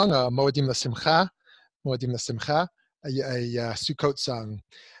Moedim L'Simcha, a Sukkot song.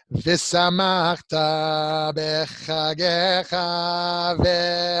 V'samachta b'chagecha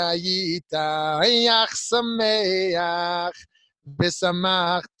ve'ayita yach sameach.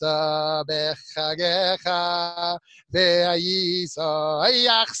 V'samachta b'chagecha ve'ayisa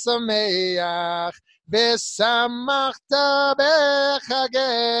yach sameach. V'samachta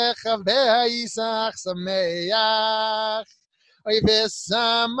b'chagecha ve'ayisa sameach.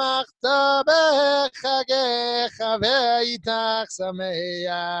 V'samachta b'chagecha ve'yitach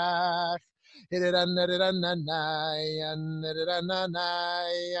sameach. Shalom,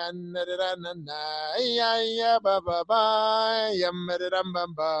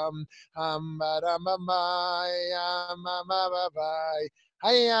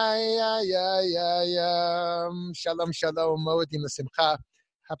 shalom, Moedim L'Simcha.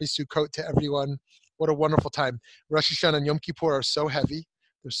 Happy Sukkot to everyone. What a wonderful time. Rosh Hashanah and Yom Kippur are so heavy.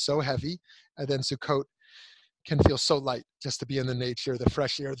 They're so heavy. And then Sukkot can feel so light just to be in the nature, the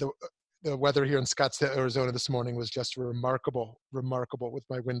fresh air. The weather here in Scottsdale, Arizona this morning was just remarkable with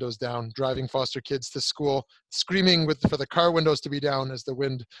my windows down, driving foster kids to school, screaming for the car windows to be down as the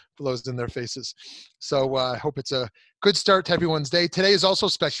wind blows in their faces. So I hope it's a good start to everyone's day. Today is also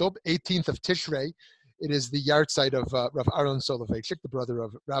special, 18th of Tishrei. It is the yahrzeit of Rav Aaron Soloveitchik, the brother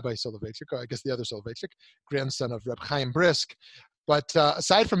of Rabbi Soloveitchik, or I guess the other Soloveitchik, grandson of Reb Chaim Brisk. But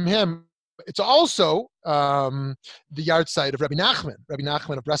aside from him, it's also the yahrzeit of Rabbi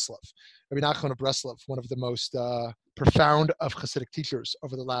Nachman of Breslov. Rabbi Nachman of Breslov, one of the most profound of Hasidic teachers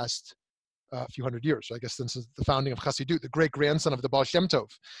over the last few hundred years. So I guess since the founding of Chassidut, the great-grandson of the Baal Shem Tov,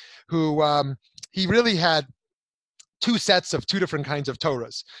 who he really had two sets of two different kinds of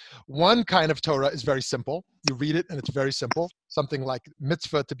Torahs. One kind of Torah is very simple. You read it and it's very simple, something like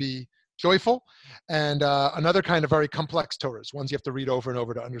mitzvah to be joyful, and another kind of very complex Torahs, ones you have to read over and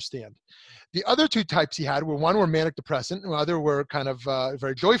over to understand. The other two types he had were, one were manic depressant, and the other were kind of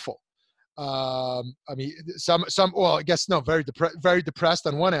very joyful. Very depressed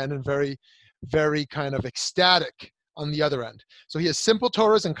on one end and very, very kind of ecstatic on the other end. So he has simple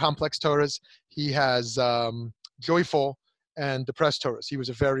Torahs and complex Torahs. He has joyful and depressed Torahs. He was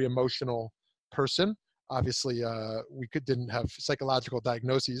a very emotional person. Obviously, we didn't have psychological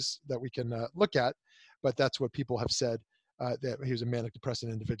diagnoses that we can look at, but that's what people have said, that he was a manic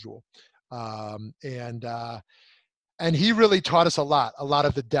depressant individual. And he really taught us a lot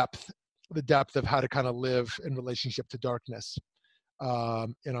of the depth of how to kind of live in relationship to darkness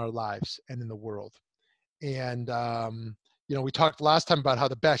in our lives and in the world. And, we talked last time about how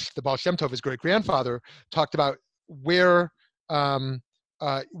the Baal Shem Tov, his great-grandfather, talked about where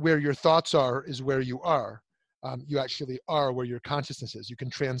your thoughts are is where you are. You actually are where your consciousness is. You can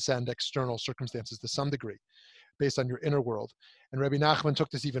transcend external circumstances to some degree based on your inner world. And Rabbi Nachman took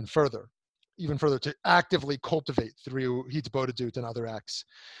this even further to actively cultivate through Hitzbodedut and other acts,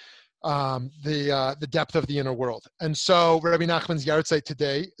 the depth of the inner world. And so Rabbi Nachman's yahrzeit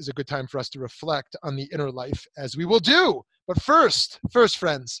today is a good time for us to reflect on the inner life, as we will do. But first,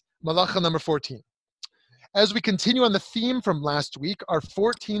 friends, Malacha number 14. As we continue on the theme from last week, our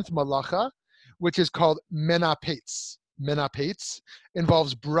 14th Malacha, which is called Menapaitz. Menapaitz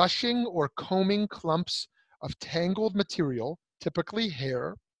involves brushing or combing clumps of tangled material, typically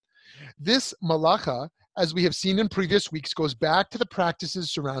hair. This Malacha, as we have seen in previous weeks, goes back to the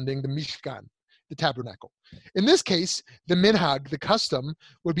practices surrounding the Mishkan, the tabernacle. In this case, the minhag, the custom,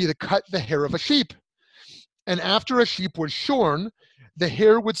 would be to cut the hair of a sheep. And after a sheep was shorn, the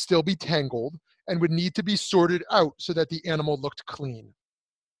hair would still be tangled and would need to be sorted out so that the animal looked clean.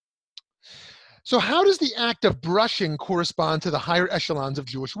 So how does the act of brushing correspond to the higher echelons of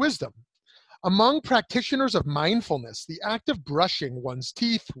Jewish wisdom? Among practitioners of mindfulness, the act of brushing one's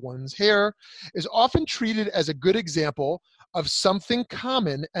teeth, one's hair, is often treated as a good example of something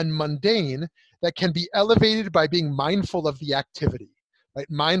common and mundane that can be elevated by being mindful of the activity, right?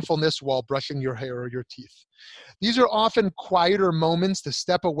 Mindfulness while brushing your hair or your teeth. These are often quieter moments to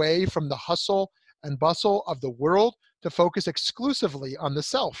step away from the hustle and bustle of the world to focus exclusively on the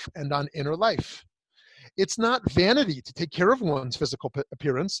self and on inner life. It's not vanity to take care of one's physical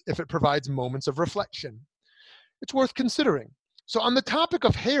appearance if it provides moments of reflection. It's worth considering. So on the topic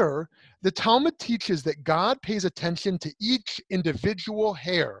of hair, the Talmud teaches that God pays attention to each individual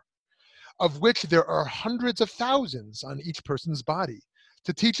hair, of which there are hundreds of thousands on each person's body,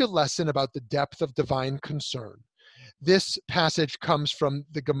 to teach a lesson about the depth of divine concern. This passage comes from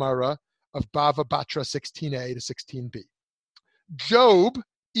the Gemara of Bava Batra 16a to 16b. Job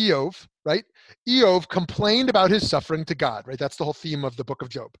Eov, right? Eov complained about his suffering to God, right? That's the whole theme of the book of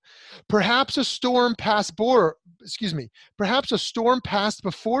Job. Perhaps a storm perhaps a storm passed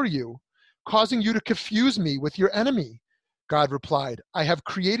before you, causing you to confuse me with your enemy. God replied, I have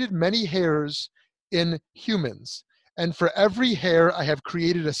created many hairs in humans, and for every hair I have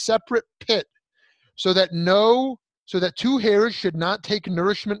created a separate pit, so that two hairs should not take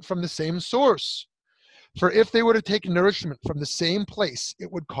nourishment from the same source. For if they were to take nourishment from the same place,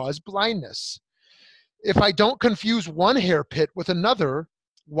 it would cause blindness. If I don't confuse one hair pit with another,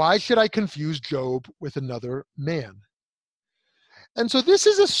 why should I confuse Job with another man? And so this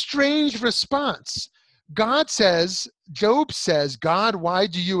is a strange response. Job says, God, why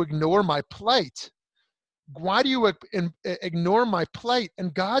do you ignore my plight? Why do you ignore my plight?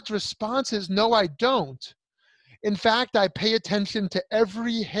 And God's response is, no, I don't. In fact, I pay attention to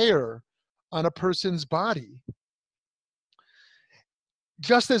every hair on a person's body,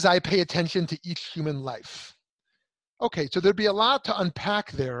 just as I pay attention to each human life. Okay, so there'd be a lot to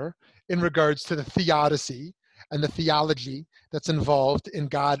unpack there in regards to the theodicy and the theology that's involved in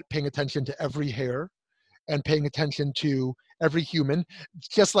God paying attention to every hair and paying attention to every human,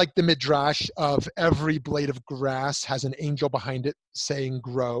 just like the midrash of every blade of grass has an angel behind it saying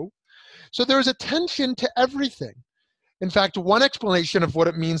grow. So there's attention to everything. In fact, one explanation of what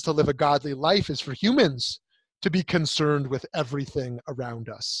it means to live a godly life is for humans to be concerned with everything around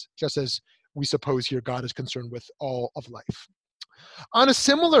us, just as we suppose here God is concerned with all of life. On a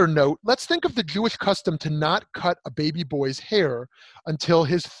similar note, let's think of the Jewish custom to not cut a baby boy's hair until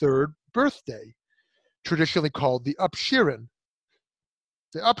his third birthday, traditionally called the Upshirin.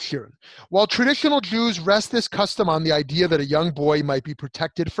 While traditional Jews rest this custom on the idea that a young boy might be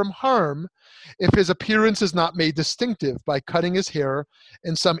protected from harm if his appearance is not made distinctive by cutting his hair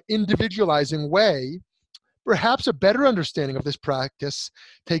in some individualizing way, perhaps a better understanding of this practice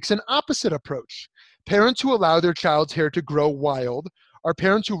takes an opposite approach. Parents who allow their child's hair to grow wild are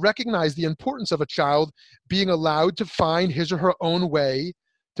parents who recognize the importance of a child being allowed to find his or her own way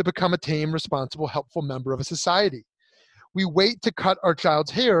to become a tame, responsible, helpful member of a society. We wait to cut our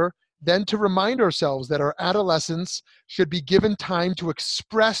child's hair, then to remind ourselves that our adolescents should be given time to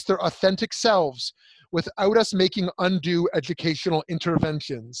express their authentic selves without us making undue educational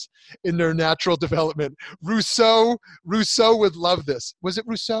interventions in their natural development. Rousseau would love this. Was it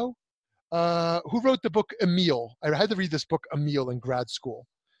Rousseau? Who wrote the book Emile? I had to read this book Emile in grad school.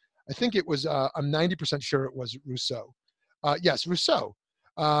 I think it was, I'm 90% sure it was Rousseau. Yes, Rousseau,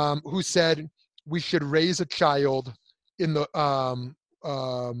 who said we should raise a child in the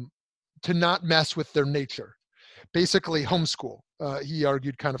to not mess with their nature, basically homeschool. He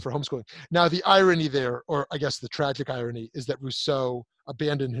argued kind of for homeschooling. Now the irony there, or I guess the tragic irony, is that Rousseau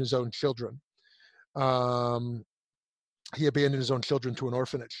abandoned his own children. He abandoned his own children to an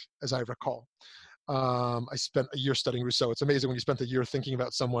orphanage, as I recall. I spent a year studying Rousseau. It's amazing when you spent a year thinking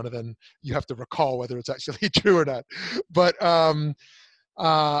about someone and then you have to recall whether it's actually true or not. But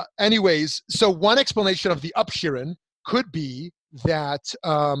anyways, so one explanation of the Upshirin could be that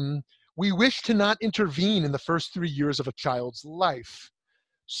we wish to not intervene in the first 3 years of a child's life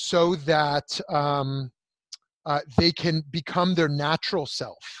so that they can become their natural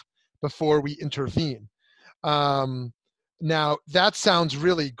self before we intervene. Now, that sounds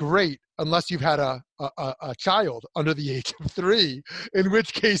really great unless you've had a child under the age of 3, in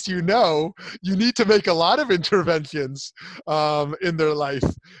which case you need to make a lot of interventions in their life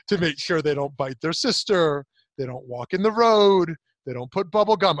to make sure they don't bite their sister, they don't walk in the road, they don't put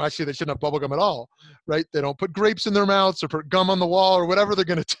bubble gum. Actually, they shouldn't have bubble gum at all, right? They don't put grapes in their mouths or put gum on the wall or whatever they're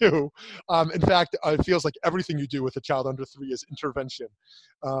going to do. In fact, it feels like everything you do with a child under 3 is intervention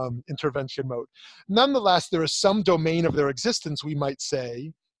mode. Nonetheless, there is some domain of their existence, we might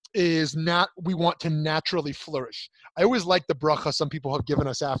say, we want to naturally flourish. I always like the bracha some people have given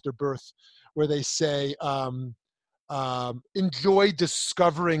us after birth, where they say, enjoy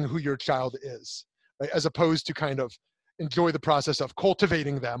discovering who your child is, right? As opposed to kind of enjoy the process of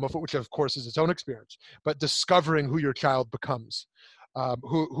cultivating them, which of course is its own experience, but discovering who your child becomes,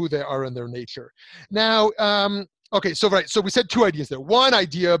 who they are in their nature. Now, okay, so we said 2 ideas there. One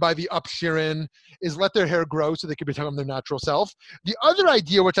idea by the Upshirin is let their hair grow so they can become their natural self. The other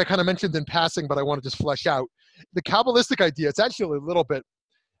idea, which I kind of mentioned in passing, but I want to just flesh out, the Kabbalistic idea, it's actually a little bit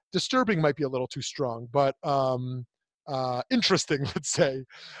disturbing, might be a little too strong, but interesting, let's say.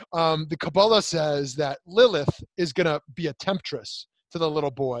 The Kabbalah says that Lilith is going to be a temptress to the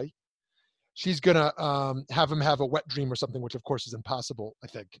little boy. She's going to have him have a wet dream or something, which of course is impossible, I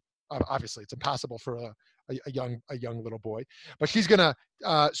think. Obviously, it's impossible for a young little boy. But she's going to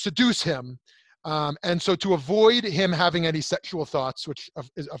seduce him And so to avoid him having any sexual thoughts, which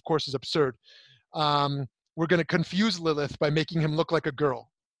of course is absurd, we're going to confuse Lilith by making him look like a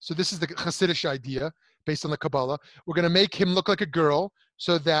girl. So this is the Hasidic idea based on the Kabbalah. We're going to make him look like a girl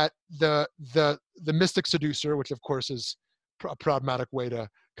so that the mystic seducer, which of course is a problematic way to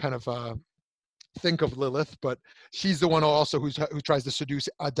kind of think of Lilith, but she's the one also who tries to seduce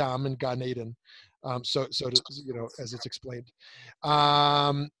Adam and Gan Eden. So as it's explained.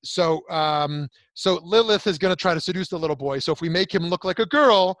 So Lilith is going to try to seduce the little boy. So if we make him look like a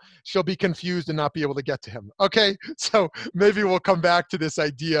girl, she'll be confused and not be able to get to him. Okay, so maybe we'll come back to this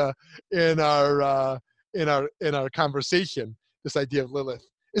idea in our conversation. This idea of Lilith.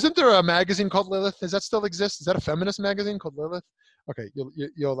 Isn't there a magazine called Lilith? Does that still exist? Is that a feminist magazine called Lilith? Okay,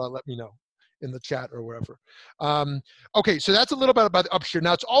 you'll let me know in the chat or wherever. Okay, so that's a little bit about the upshur.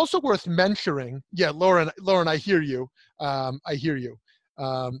 Now it's also worth mentioning. Yeah, Lauren, I hear you. I hear you.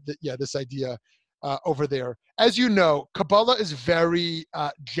 This idea over there. As you know, Kabbalah is very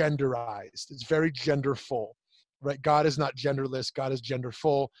genderized. It's very genderful, right? God is not genderless. God is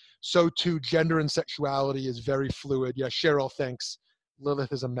genderful. So too, gender and sexuality is very fluid. Yeah, Cheryl, thanks.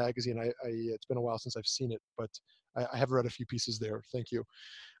 Lilith is a magazine. It's been a while since I've seen it, but I have read a few pieces there. Thank you.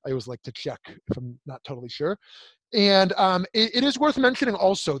 I always like to check if I'm not totally sure. And it is worth mentioning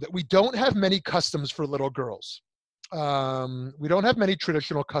also that we don't have many customs for little girls. We don't have many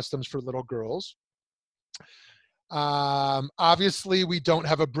traditional customs for little girls. Obviously, we don't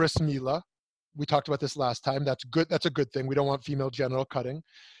have a bris milah. We talked about this last time. That's good. That's a good thing. We don't want female genital cutting.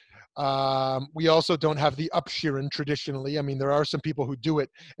 We also don't have the upshirin traditionally. I mean, there are some people who do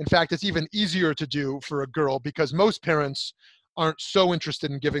it. In fact, it's even easier to do for a girl because most parents aren't so interested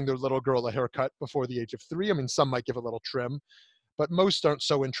in giving their little girl a haircut before the age of 3. I mean, some might give a little trim, but most aren't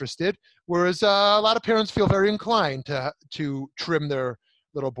so interested. Whereas a lot of parents feel very inclined to trim their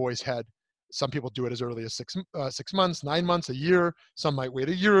little boy's head. Some people do it as early as 6 months, 9 months, a year. Some might wait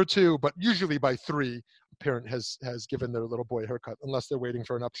a year or two, but usually by 3, a parent has given their little boy a haircut, unless they're waiting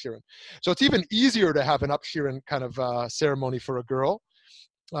for an upshirin. So it's even easier to have an upshirin kind of ceremony for a girl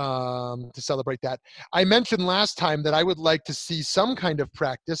to celebrate that. I mentioned last time that I would like to see some kind of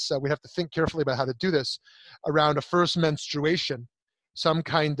practice. We have to think carefully about how to do this around a first menstruation, some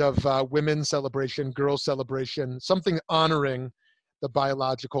kind of women's celebration, girls' celebration, something honoring the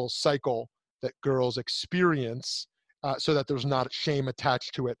biological cycle that girls experience so that there's not shame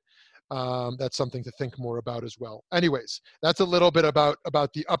attached to it. That's something to think more about as well. Anyways, that's a little bit about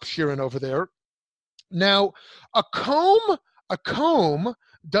the upshirin over there. Now, a comb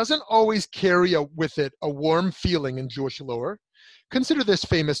doesn't always carry with it a warm feeling in Jewish lore. Consider this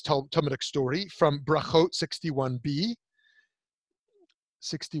famous Talmudic story from Brachot 61b.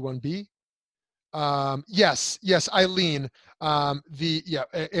 61b. Yes, Eileen. For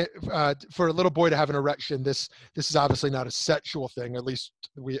a little boy to have an erection, this is obviously not a sexual thing, at least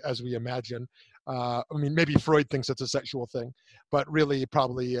as we imagine. I mean, maybe Freud thinks it's a sexual thing, but really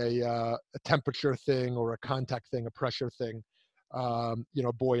probably a temperature thing or a contact thing, a pressure thing. A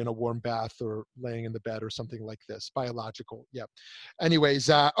boy in a warm bath or laying in the bed or something like this, biological. Yeah. Anyways,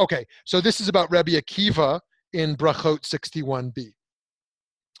 okay. So this is about Rabbi Akiva in Brachot 61b.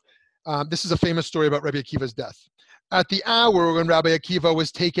 This is a famous story about Rabbi Akiva's death. At the hour when Rabbi Akiva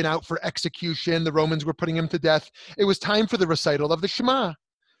was taken out for execution, the Romans were putting him to death. It was time for the recital of the Shema.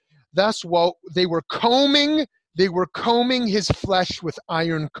 Thus, while they were combing his flesh with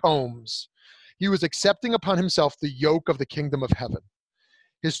iron combs. He was accepting upon himself the yoke of the kingdom of heaven.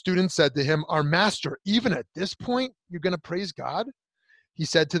 His students said to him, "Our master, even at this point, you're going to praise God?" He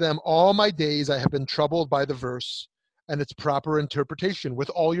said to them, "All my days I have been troubled by the verse and its proper interpretation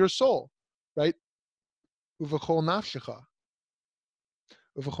with all your soul." Right? Uvachol nafshecha.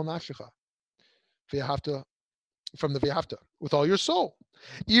 Uvachol nafshecha. V'yahavta, from the V'yahavta, with all your soul.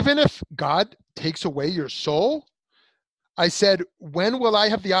 Even if God takes away your soul, I said, when will I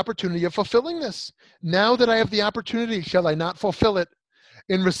have the opportunity of fulfilling this? Now that I have the opportunity, shall I not fulfill it?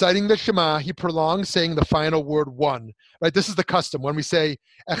 In reciting the Shema, he prolonged saying the final word one. Right? This is the custom. When we say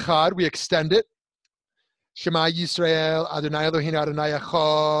echad, we extend it. Shema Yisrael, Adonai Eloheinu, Adonai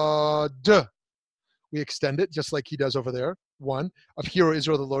Echad. We extend it, just like he does over there. One. Of Hear,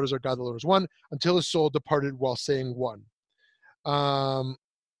 Israel, the Lord is our God, the Lord is one. Until his soul departed while saying one.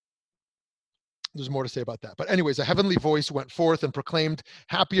 There's more to say about that. But anyways, a heavenly voice went forth and proclaimed,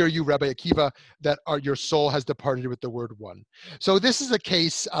 "Happy are you, Rabbi Akiva, that your soul has departed with the word one." So this is a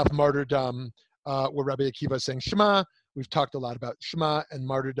case of martyrdom where Rabbi Akiva is saying Shema. We've talked a lot about Shema and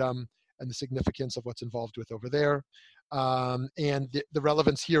martyrdom and the significance of what's involved with over there. And the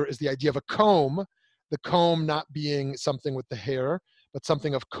relevance here is the idea of a comb, the comb not being something with the hair, but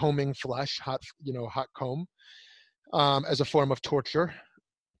something of combing flesh, hot comb, as a form of torture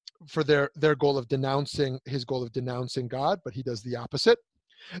for their goal of denouncing God, but he does the opposite.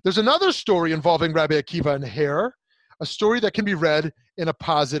 There's another story involving Rabbi Akiva and hair, a story that can be read in a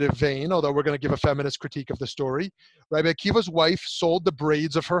positive vein, although we're going to give a feminist critique of the story. Rabbi Akiva's wife sold the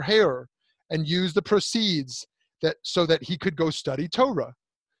braids of her hair and used the proceeds so that he could go study Torah.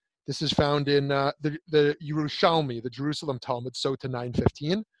 This is found in the Yerushalmi, the Jerusalem Talmud, Sota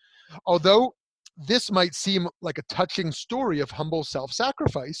 915. Although this might seem like a touching story of humble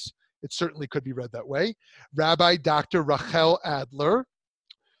self-sacrifice, it certainly could be read that way. Rabbi Dr. Rachel Adler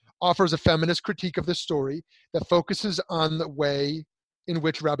offers a feminist critique of the story that focuses on the way in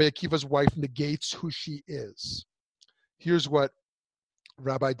which Rabbi Akiva's wife negates who she is. Here's what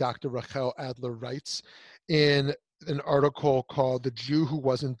Rabbi Dr. Rachel Adler writes in an article called "The Jew Who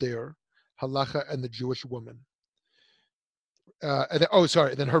Wasn't There, Halacha and the Jewish Woman."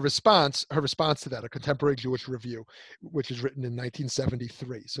 Then her response to that, a contemporary Jewish review, which is written in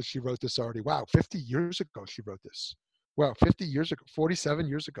 1973. So she wrote this already. Wow, 50 years ago she wrote this. Wow, 50 years ago, 47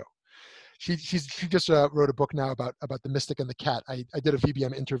 years ago. She just wrote a book now about the mystic and the cat. I did a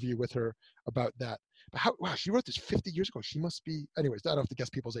VBM interview with her about that. But wow, she wrote this 50 years ago. She must be, anyways, I don't have to guess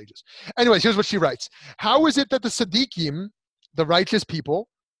people's ages. Anyways, here's what she writes. How is it that the Tzaddikim, the righteous people,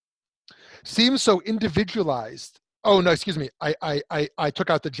 seem so individualized? Oh, no, excuse me. I took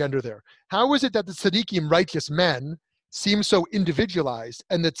out the gender there. How is it that the Tzaddikim, righteous men, seem so individualized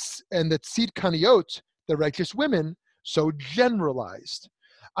and that Tzidkaniot, the righteous women, so generalized?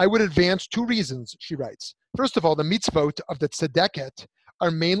 I would advance two reasons, she writes. First of all, the mitzvot of the tzedeket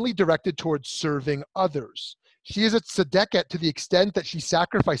are mainly directed towards serving others. She is a tzedeket to the extent that she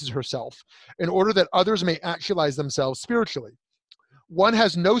sacrifices herself in order that others may actualize themselves spiritually. One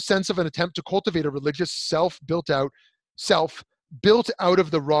has no sense of an attempt to cultivate a religious self built out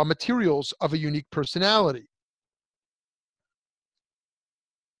of the raw materials of a unique personality.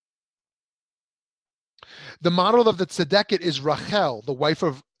 The model of the tzedeket is Rachel, the wife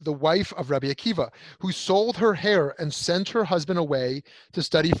of Rabbi Akiva, who sold her hair and sent her husband away to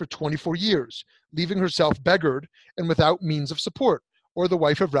study for 24 years, leaving herself beggared and without means of support, or the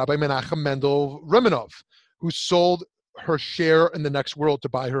wife of Rabbi Menachem Mendel Romanov, who sold her share in the next world to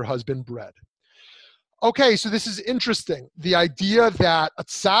buy her husband bread. Okay, so this is interesting. The idea that a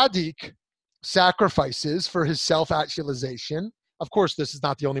tzaddik sacrifices for his self-actualization. Of course, this is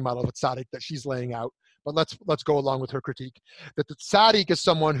not the only model of a tzaddik that she's laying out, but let's go along with her critique. That the tzaddik is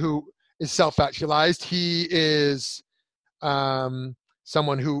someone who is self-actualized. He is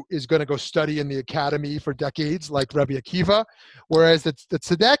someone who is going to go study in the academy for decades, like Rabbi Akiva, whereas the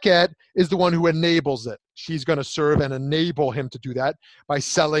tzedeket is the one who enables it. She's going to serve and enable him to do that by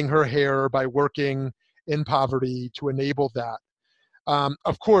selling her hair, by working in poverty to enable that.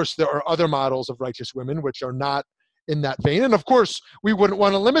 Of course, there are other models of righteous women which are not in that vein. And of course, we wouldn't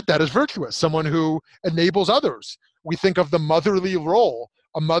want to limit that as virtuous, someone who enables others. We think of the motherly role,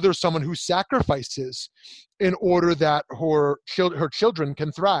 a mother, someone who sacrifices in order that her children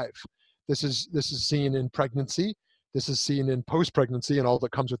can thrive. This is seen in pregnancy. This is seen in post-pregnancy and all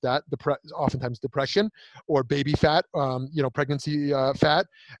that comes with that, oftentimes depression or baby fat, pregnancy fat,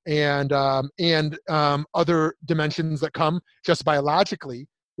 and other dimensions that come just biologically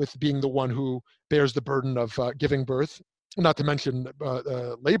with being the one who bears the burden of giving birth, not to mention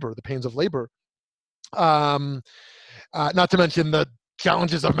labor, the pains of labor, not to mention the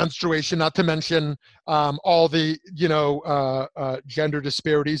challenges of menstruation, not to mention all the gender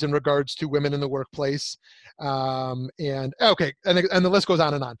disparities in regards to women in the workplace, and the list goes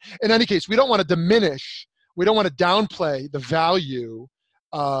on and on. In any case, we don't want to downplay the value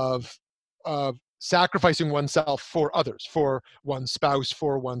of sacrificing oneself for others, for one's spouse,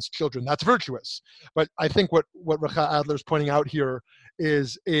 for one's children. That's virtuous. But I think what Rachel Adler is pointing out here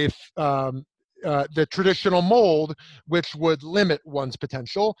is if the traditional mold, which would limit one's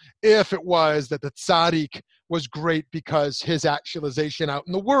potential, if it was that the tzaddik was great because his actualization out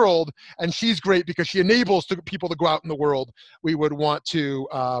in the world, and she's great because she enables people to go out in the world, we would want to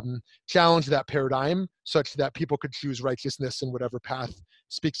challenge that paradigm such that people could choose righteousness in whatever path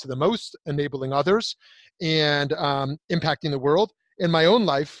speaks to the most, enabling others and impacting the world. In my own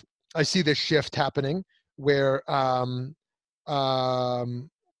life, I see this shift happening where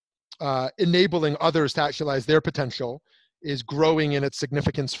enabling others to actualize their potential is growing in its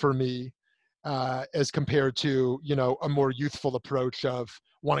significance for me as compared to, a more youthful approach of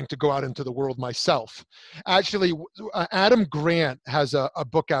wanting to go out into the world myself. Actually, Adam Grant has a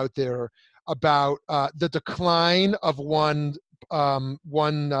book out there about the decline of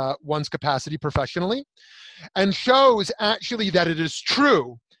one's capacity professionally, and shows actually that it is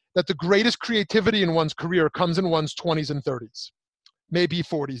true that the greatest creativity in one's career comes in one's 20s and 30s, maybe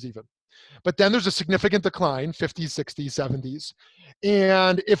 40s even. But then there's a significant decline, 50s, 60s, 70s.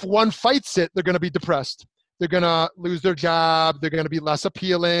 And if one fights it, they're going to be depressed. They're going to lose their job. They're going to be less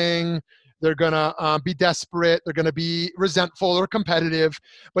appealing. They're going to be desperate. They're going to be resentful or competitive.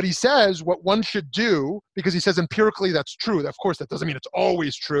 But he says what one should do, because he says empirically that's true. Of course, that doesn't mean it's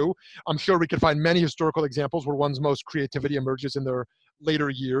always true. I'm sure we could find many historical examples where one's most creativity emerges in their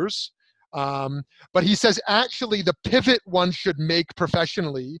later years. But he says actually the pivot one should make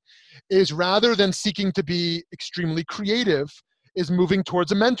professionally is, rather than seeking to be extremely creative, is moving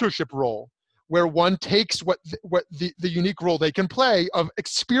towards a mentorship role, where one takes what the unique role they can play of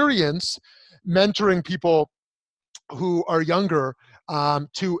experience mentoring people who are younger,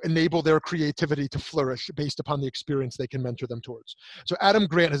 to enable their creativity to flourish based upon the experience they can mentor them towards. So Adam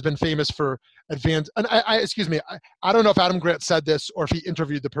Grant has been famous for advanced, and I don't know if Adam Grant said this or if he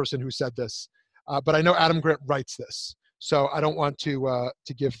interviewed the person who said this, but I know Adam Grant writes this. So I don't want to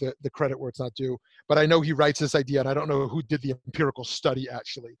give the credit where it's not due, but I know he writes this idea, and I don't know who did the empirical study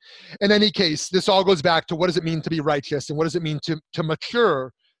actually. In any case, this all goes back to what does it mean to be righteous, and what does it mean to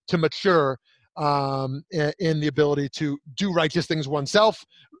mature in the ability to do righteous things oneself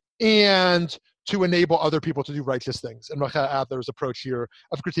and to enable other people to do righteous things. And Rachel Adler's approach here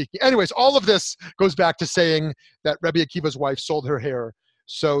of critiquing. Anyways, all of this goes back to saying that Rabbi Akiva's wife sold her hair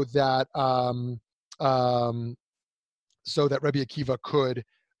so that Rabbi Akiva could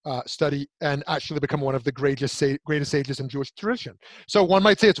study and actually become one of the greatest sages in Jewish tradition. So one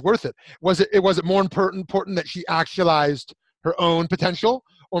might say it's worth it. Was it more important that she actualized her own potential,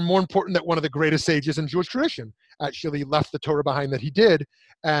 or more important that one of the greatest sages in Jewish tradition actually left the Torah behind that he did,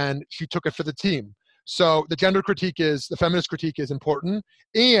 and she took it for the team? So the feminist critique is important,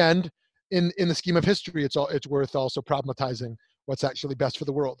 and in the scheme of history, it's worth also problematizing what's actually best for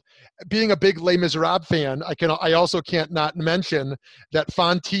the world. Being a big Les Miserables fan, I also can't not mention that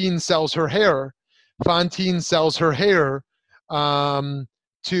Fantine sells her hair. Fantine sells her hair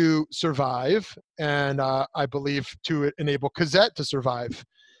to survive, and I believe to enable Cosette to survive,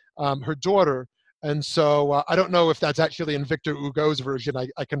 her daughter. And so I don't know if that's actually in Victor Hugo's version.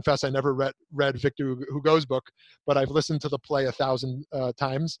 I confess I never read Victor Hugo's book, but I've listened to the play 1,000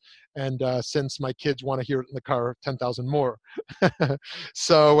 times. And since my kids want to hear it in the car, 10,000 more.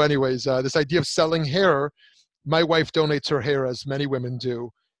 So anyways, this idea of selling hair, my wife donates her hair, as many women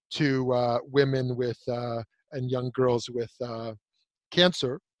do, to women with and young girls with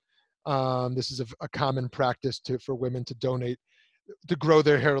cancer. This is a common practice for women to donate, to grow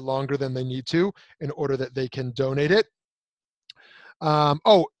their hair longer than they need to in order that they can donate it.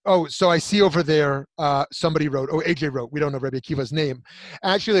 So I see over there, somebody wrote, AJ wrote, we don't know Rabbi Akiva's name.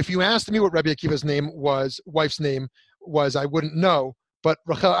 Actually, if you asked me what Rabbi Akiva's wife's name was, I wouldn't know. But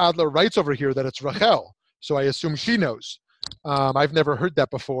Rachel Adler writes over here that it's Rachel. So I assume she knows. I've never heard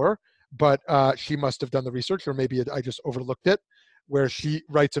that before, but she must have done the research, or maybe I just overlooked it, where she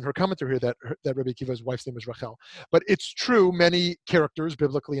writes in her commentary here that Rabbi Akiva's wife's name is Rachel. But it's true, many characters,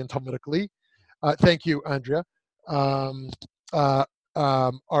 biblically and Talmudically, thank you, Andrea, are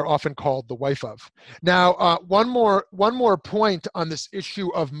often called the wife of. Now, one more point on this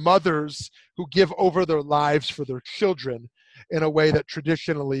issue of mothers who give over their lives for their children in a way that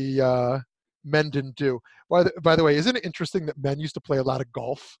traditionally men didn't do. By the way, isn't it interesting that men used to play a lot of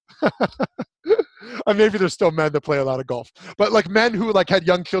golf? Maybe there's still men that play a lot of golf, but like men who like had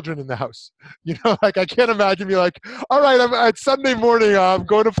young children in the house, like I can't imagine me like, all right, it's Sunday morning, I'm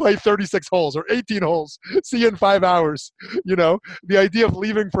going to play 36 holes or 18 holes. See you in 5 hours. The idea of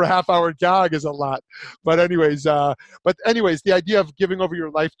leaving for a half-hour jog is a lot. But anyways, the idea of giving over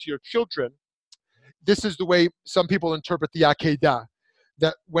your life to your children, this is the way some people interpret the Akedah,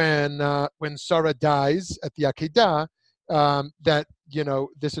 that when Sarah dies at the Akedah, that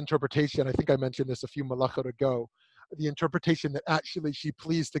this interpretation, I think I mentioned this a few malachot ago, the interpretation that actually she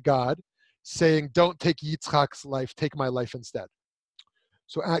pleased to God, saying, don't take Yitzchak's life, take my life instead.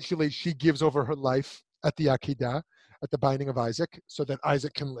 So actually she gives over her life at the Akedah, at the binding of Isaac, so that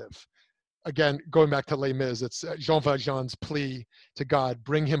Isaac can live. Again, going back to Les Mis, it's Jean Valjean's plea to God,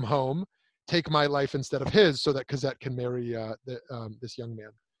 bring him home, take my life instead of his, so that Cosette can marry this young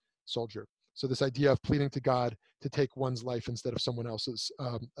man, soldier. So this idea of pleading to God to take one's life instead of someone else's,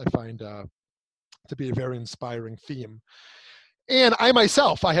 I find to be a very inspiring theme. And I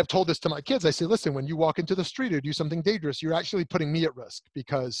myself, I have told this to my kids. I say, listen, when you walk into the street or do something dangerous, you're actually putting me at risk,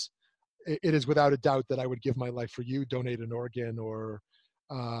 because it is without a doubt that I would give my life for you, donate an organ, or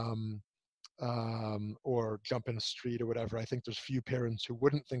or jump in a street or whatever. I think there's few parents who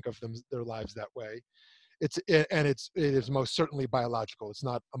wouldn't think of their lives that way. It is most certainly biological. It's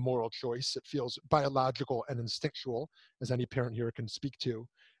not a moral choice. It feels biological and instinctual, as any parent here can speak to.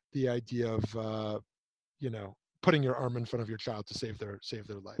 The idea of putting your arm in front of your child to save their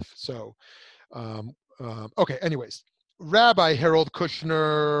life. So, okay. Anyways, Rabbi Harold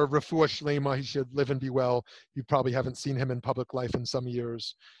Kushner, Refuah Shlema, he should live and be well. You probably haven't seen him in public life in some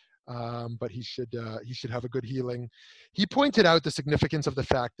years, but he should have a good healing. He pointed out the significance of the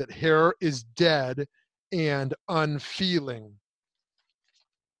fact that hair is dead and unfeeling.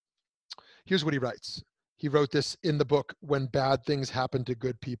 Here's what he writes. He wrote this in the book, When Bad Things Happen to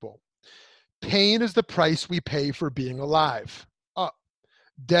Good People. Pain is the price we pay for being alive.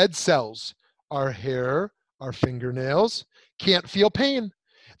 Dead cells, our hair, our fingernails, can't feel pain.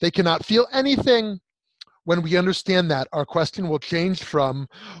 They cannot feel anything. When we understand that, our question will change from,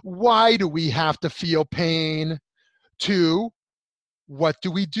 why do we have to feel pain, to, what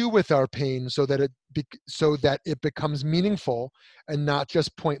do we do with our pain so that it becomes meaningful and not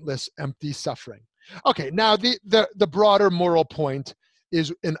just pointless, empty suffering? Okay, now the broader moral point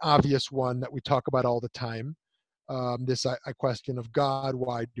is an obvious one that we talk about all the time. This question of God,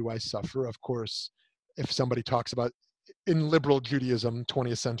 why do I suffer? Of course, if somebody talks about, in liberal Judaism,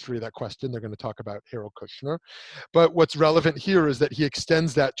 20th century, that question, they're going to talk about Harold Kushner. But what's relevant here is that he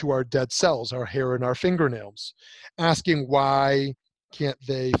extends that to our dead cells, our hair and our fingernails, asking why can't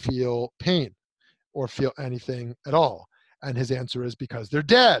they feel pain or feel anything at all? And his answer is because they're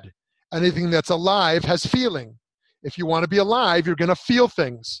dead. Anything that's alive has feeling. If you want to be alive, you're going to feel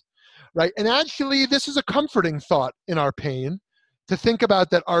things, right? And actually, this is a comforting thought in our pain, to think about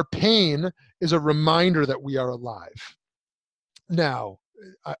that our pain is a reminder that we are alive. Now,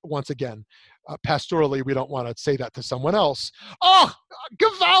 once again, pastorally, we don't want to say that to someone else. Oh,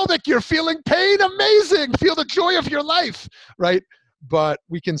 gewaldic, you're feeling pain, amazing, feel the joy of your life, right? But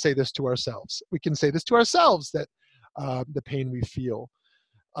we can say this to ourselves. We can say this to ourselves, that the pain we feel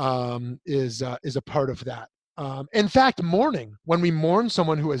is a part of that. In fact, mourning, when we mourn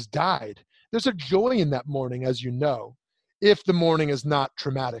someone who has died, there's a joy in that mourning, as you know, if the mourning is not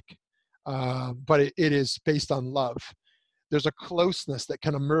traumatic, but it is based on love. There's a closeness that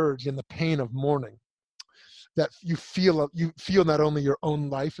can emerge in the pain of mourning, that you feel not only your own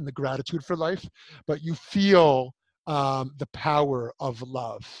life and the gratitude for life, but you feel the power of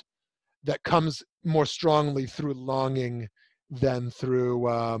love that comes more strongly through longing than through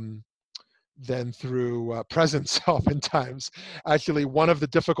presence. Oftentimes, actually, one of the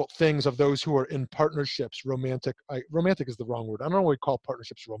difficult things of those who are in partnerships, romantic is the wrong word. I don't know why we call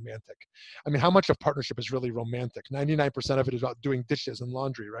partnerships romantic. I mean, how much of partnership is really romantic? 99% of it is about doing dishes and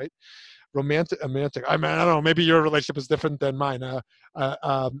laundry, right? Romantic. I mean, I don't know. Maybe your relationship is different than mine.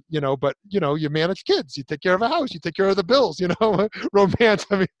 But you manage kids, you take care of a house, you take care of the bills. Romance.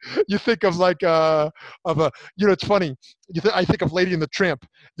 I mean, you think of it's funny. I think of Lady and the Tramp.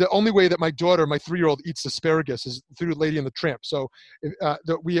 The only way that my daughter, my 3-year-old, eats asparagus is through Lady and the Tramp. So,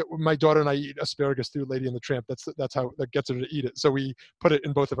 my daughter and I eat asparagus through Lady and the Tramp. That's how that gets her to eat it. So we put it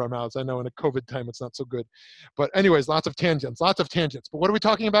in both of our mouths. I know in a COVID time it's not so good, but anyways, lots of tangents. But what are we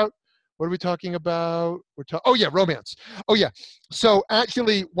talking about? Romance. Oh yeah. So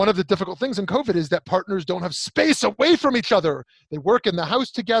actually, one of the difficult things in COVID is that partners don't have space away from each other. They work in the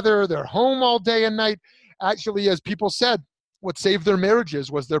house together. They're home all day and night. Actually, as people said, what saved their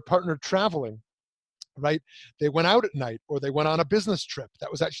marriages was their partner traveling, right? They went out at night, or they went on a business trip.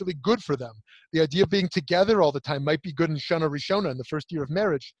 That was actually good for them. The idea of being together all the time might be good in Shana Rishona, in the first year of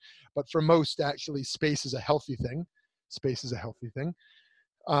marriage, but for most, actually, space is a healthy thing.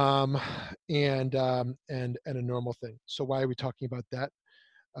 And a normal thing. So why are we talking about that?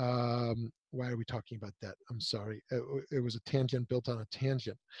 I'm sorry. It was a tangent built on a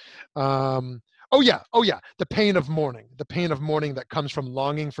tangent. The pain of mourning that comes from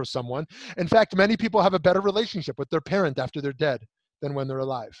longing for someone. In fact, many people have a better relationship with their parent after they're dead than when they're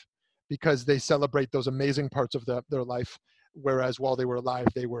alive, because they celebrate those amazing parts of their life, whereas while they were alive,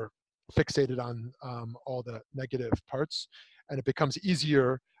 they were fixated on all the negative parts. And it becomes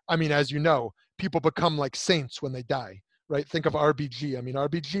easier. I mean, as you know, people become like saints when they die, right? Think of RBG. I mean,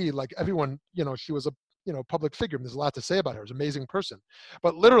 RBG, like everyone, she was a public figure. There's a lot to say about her. She's an amazing person.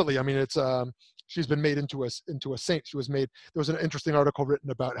 But literally, I mean, it's she's been made into a saint. There was an interesting article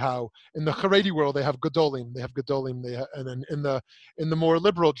written about how in the Haredi world they have Gedolim, and then in the more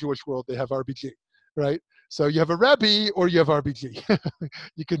liberal Jewish world they have RBG, right? So you have a Rebbe or you have RBG.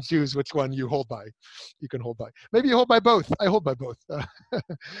 You can choose which one you hold by. Maybe you hold by both. I hold by both.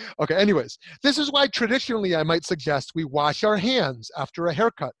 Okay, anyways. This is why traditionally I might suggest we wash our hands after a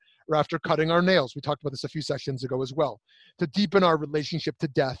haircut, or after cutting our nails. We talked about this a few sessions ago as well, to deepen our relationship to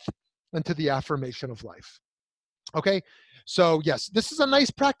death and to the affirmation of life. Okay, so yes, this is a nice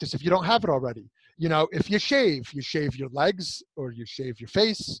practice if you don't have it already. If you shave your legs, or you shave your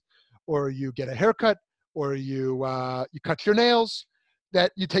face, or you get a haircut, or you cut your nails,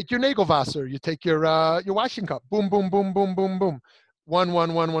 that you take your Nagelwasser, you take your washing cup, boom, boom, boom, boom, boom, boom. One,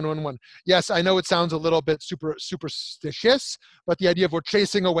 one, one, one, one, one. Yes, I know it sounds a little bit superstitious, but the idea of we're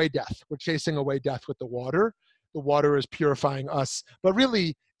chasing away death. We're chasing away death with the water. The water is purifying us. But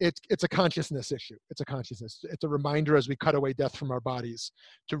really, it's a consciousness issue. It's a consciousness. It's a reminder as we cut away death from our bodies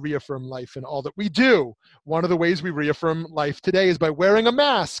to reaffirm life in all that we do. One of the ways we reaffirm life today is by wearing a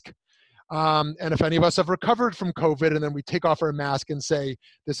mask. And if any of us have recovered from COVID and then we take off our mask and say,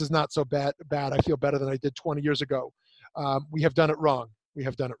 this is not so bad, I feel better than I did 20 years ago, we have done it wrong. We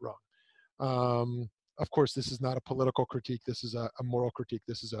have done it wrong. Of course, this is not a political critique. This is a moral critique.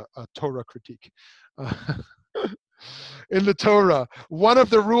 This is a Torah critique. In the Torah, one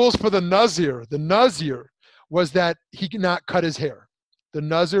of the rules for the Nazir was that he could not cut his hair. The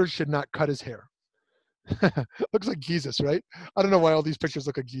Nazir should not cut his hair. Looks like Jesus, right? I don't know why all these pictures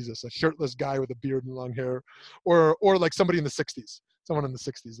look like Jesus, a shirtless guy with a beard and long hair, or like somebody in the 60s. Someone in the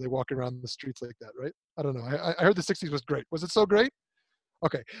 60s, they walk around the streets like that, right? I don't know. I heard the 60s was great. Was it so great?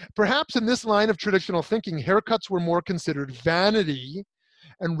 Okay. Perhaps in this line of traditional thinking, haircuts were more considered vanity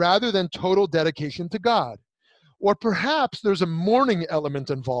and rather than total dedication to God. Or perhaps there's a mourning element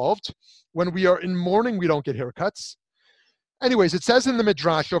involved. When we are in mourning, we don't get haircuts. Anyways, it says in the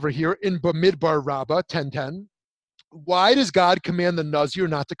Midrash over here in Bamidbar Rabbah 10:10, why does God command the Nazir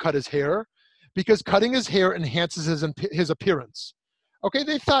not to cut his hair? Because cutting his hair enhances his appearance. Okay,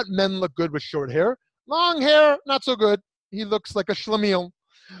 they thought men look good with short hair. Long hair, not so good. He looks like a shlemiel.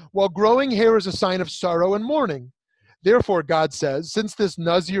 While growing hair is a sign of sorrow and mourning. Therefore, God says, since this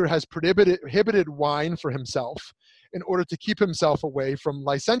Nazir has prohibited wine for himself in order to keep himself away from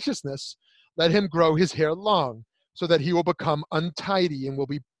licentiousness, let him grow his hair long, so that he will become untidy and will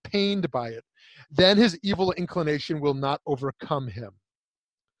be pained by it. Then his evil inclination will not overcome him.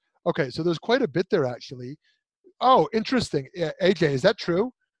 Okay, so there's quite a bit there, actually. Oh, interesting. AJ, is that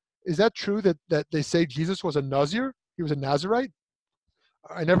true? Is that true that they say Jesus was a Nazir? He was a Nazirite?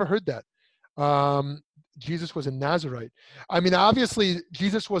 I never heard that. Jesus was a Nazirite. I mean, obviously,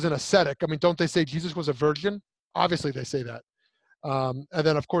 Jesus was an ascetic. I mean, don't they say Jesus was a virgin? Obviously, they say that. And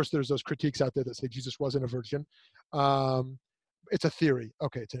then, of course, there's those critiques out there that say Jesus wasn't a virgin. It's a theory.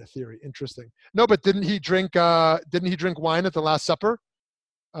 Okay, it's in a theory. Interesting. No, but didn't he drink wine at the Last Supper?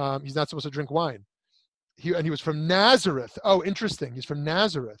 He's not supposed to drink wine. He was from Nazareth. Oh, interesting. He's from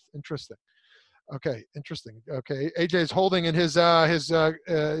Nazareth. Interesting. Okay, interesting. Okay, AJ is holding in his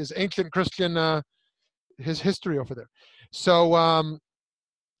ancient Christian his history over there. So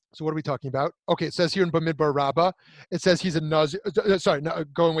so what are we talking about? Okay, it says here in Bamidbar Rabbah, it says he's a Nazir. Sorry, no,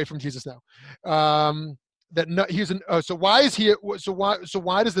 going away from Jesus now. So why is he? So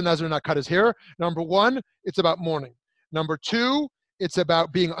why does the Nazir not cut his hair? Number one, it's about mourning. Number two, it's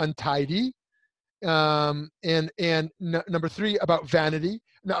about being untidy. Number three, about vanity,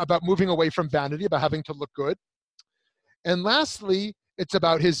 about moving away from vanity, about having to look good. And lastly, it's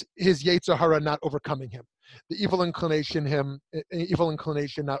about his Yetzer Hara not overcoming him, the evil inclination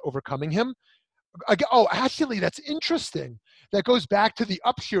not overcoming him. Oh, actually, that's interesting. That goes back to the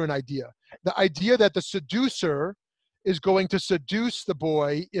Upshirin idea, the idea that the seducer is going to seduce the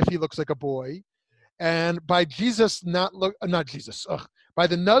boy if he looks like a boy, and by Jesus by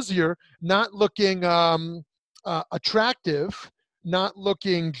the Nazir not looking attractive, not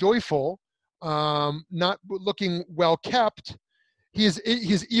looking joyful, not looking well kept, his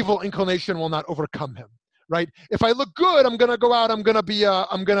evil inclination will not overcome him. Right? If I look good, I'm gonna go out. I'm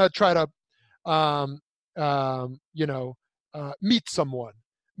gonna try to, meet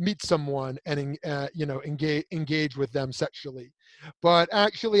someone, and engage with them sexually. But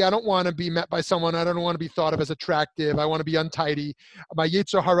actually, I don't want to be met by someone. I don't want to be thought of as attractive. I want to be untidy. My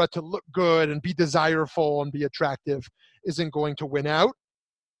Yetzer Hara to look good and be desireful and be attractive isn't going to win out.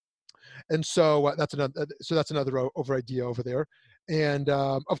 And so that's another over idea over there. And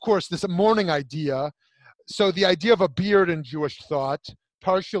of course, this mourning idea. So the idea of a beard in Jewish thought,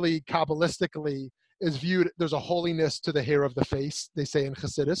 partially Kabbalistically, is viewed, there's a holiness to the hair of the face, they say in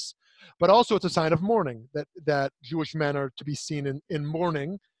Chassidus, but also it's a sign of mourning, that Jewish men are to be seen in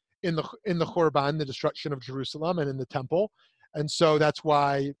mourning in the Churban, the destruction of Jerusalem, and in the temple. And so that's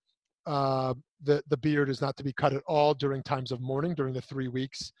why the beard is not to be cut at all during times of mourning, during the 3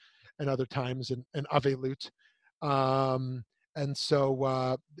 weeks, and other times in Avelut. And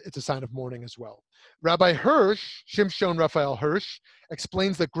so it's a sign of mourning as well. Rabbi Hirsch, Shimshon Raphael Hirsch,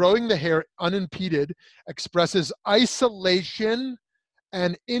 explains that growing the hair unimpeded expresses isolation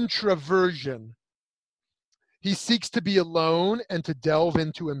and introversion. He seeks to be alone and to delve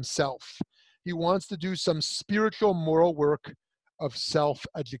into himself. He wants to do some spiritual moral work of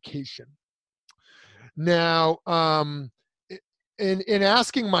self-education. Now, in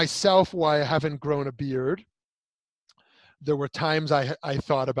asking myself why I haven't grown a beard, there were times I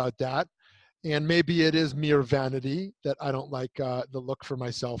thought about that. And maybe it is mere vanity that I don't like the look for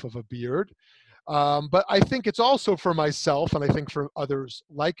myself of a beard. But I think it's also for myself, and I think for others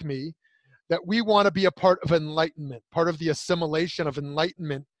like me, that we want to be a part of enlightenment. Part of the assimilation of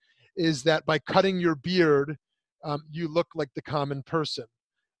enlightenment is that by cutting your beard, you look like the common person.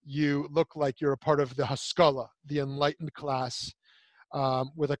 You look like you're a part of the Haskalah, the enlightened class,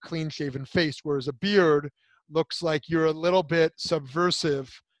 with a clean-shaven face, whereas a beard looks like you're a little bit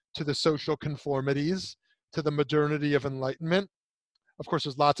subversive to the social conformities, to the modernity of enlightenment. Of course,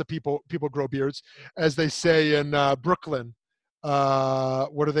 there's lots of people grow beards. As they say in Brooklyn,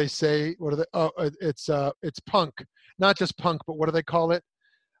 what do they say? What are they? Oh, it's punk. Not just punk, but what do they call it?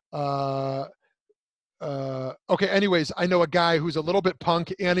 Okay, anyways, I know a guy who's a little bit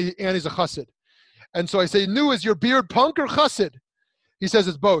punk, and he's a chassid. And so I say, "Nu, is your beard punk or chassid?" He says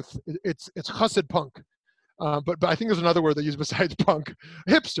it's both. It's chassid punk. But I think there's another word they use besides punk.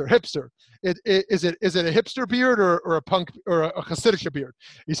 Hipster. Is it a hipster beard or a punk or a Hasidic beard?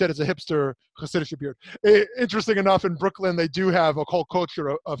 He said it's a hipster Hasidic beard. Interesting enough, in Brooklyn they do have a whole culture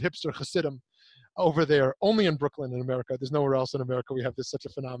of hipster Hasidim over there. Only in Brooklyn in America. There's nowhere else in America we have such a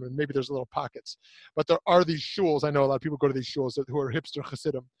phenomenon. Maybe there's little pockets, but there are these shuls. I know a lot of people go to these shuls who are hipster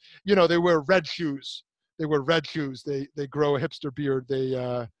Hasidim. You know, they wear red shoes. They grow a hipster beard. They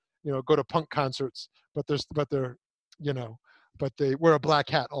go to punk concerts, but they wear a black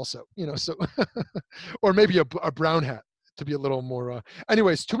hat also, so, or maybe a brown hat to be a little more,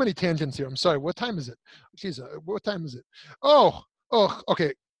 anyways, too many tangents here. I'm sorry. What time is it? Jeez, what time is it? Oh,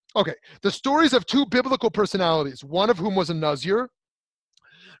 okay. The stories of two biblical personalities, one of whom was a Nazir,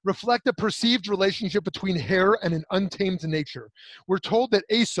 reflect a perceived relationship between hair and an untamed nature. We're told that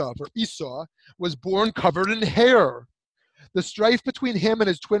Esau was born covered in hair. The strife between him and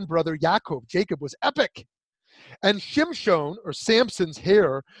his twin brother Jacob, was epic. And Shimshon, or Samson's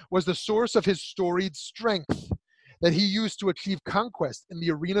hair, was the source of his storied strength that he used to achieve conquest in the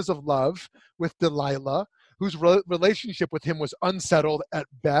arenas of love with Delilah, whose relationship with him was unsettled at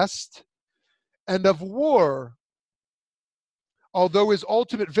best, and of war, although his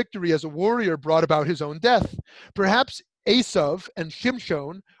ultimate victory as a warrior brought about his own death. Perhaps Esav and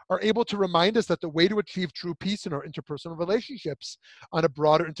Shimshon are able to remind us that the way to achieve true peace in our interpersonal relationships on a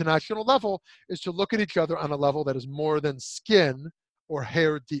broader international level is to look at each other on a level that is more than skin or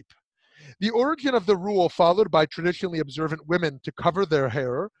hair deep. The origin of the rule followed by traditionally observant women to cover their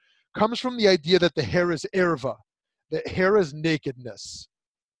hair comes from the idea that the hair is erva, that hair is nakedness.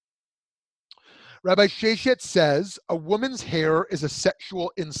 Rabbi Sheshet says a woman's hair is a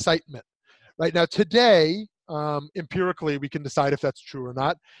sexual incitement. Right now, today, empirically, we can decide if that's true or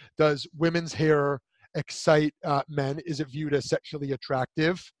not. Does women's hair excite men? Is it viewed as sexually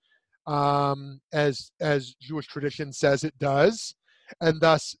attractive? As Jewish tradition says it does, and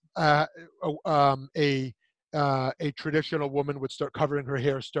thus a traditional woman would start covering her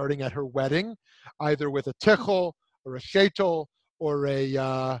hair starting at her wedding, either with a tichel or a sheitel or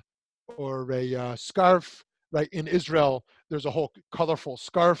a scarf. Right, in Israel, there's a whole colorful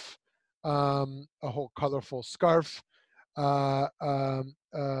scarf.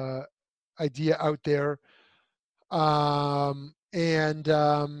 Idea out there, and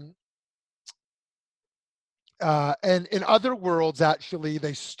in other worlds, actually,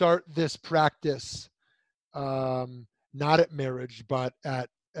 they start this practice not at marriage, but at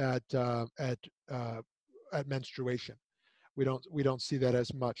menstruation. We don't see that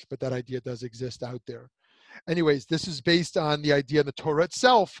as much, but that idea does exist out there. Anyways, this is based on the idea in the Torah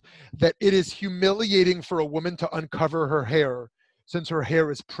itself that it is humiliating for a woman to uncover her hair since her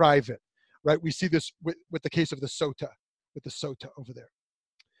hair is private, right? We see this with the case of the sota over there.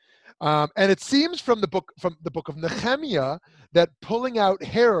 And it seems from the book of Nehemiah that pulling out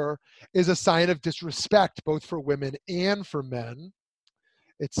hair is a sign of disrespect, both for women and for men.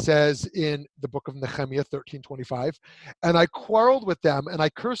 It says in the book of Nehemiah 13:25, and I quarreled with them, and I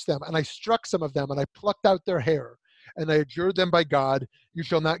cursed them, and I struck some of them, and I plucked out their hair, and I adjured them by God, you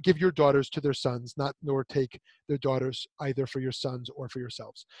shall not give your daughters to their sons, nor take their daughters either for your sons or for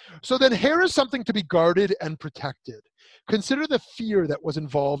yourselves. So then hair is something to be guarded and protected. Consider the fear that was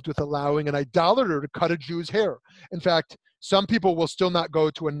involved with allowing an idolater to cut a Jew's hair. In fact, Some people will still not go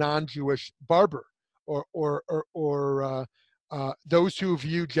to a non-Jewish barber, or those who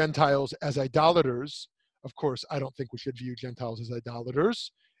view Gentiles as idolaters. Of course, I don't think we should view Gentiles as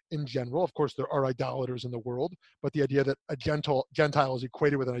idolaters in general. Of course, there are idolaters in the world, but the idea that a Gentile is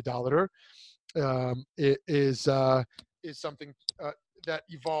equated with an idolater is something that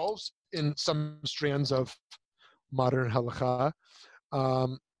evolves in some strands of modern halakha.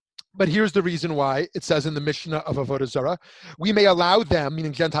 But here's the reason why. It says in the Mishnah of Avodah Zarah, we may allow them,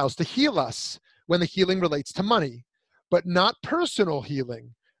 meaning Gentiles, to heal us when the healing relates to money, but not personal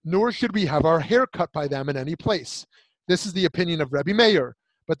healing, nor should we have our hair cut by them in any place. This is the opinion of Rebbe Meir.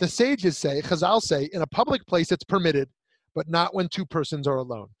 But the sages say, Chazal say, in a public place it's permitted, but not when two persons are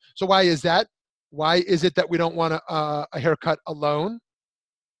alone. So why is that? Why is it that we don't want a haircut alone?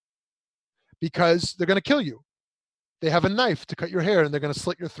 Because they're going to kill you. They have a knife to cut your hair and they're going to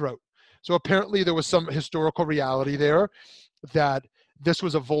slit your throat. So apparently there was some historical reality there that this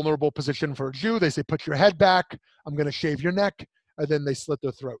was a vulnerable position for a Jew. They say, put your head back, I'm going to shave your neck, and then they slit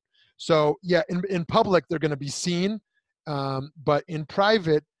their throat. So yeah, in public, they're going to be seen, but in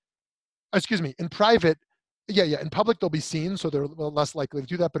private, in public, they'll be seen, so they're less likely to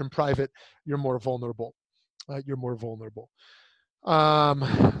do that, but in private, you're more vulnerable.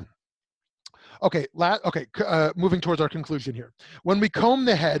 Moving towards our conclusion here. When we comb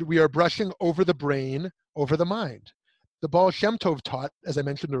the head, we are brushing over the brain, over the mind. The Baal Shem Tov taught, as I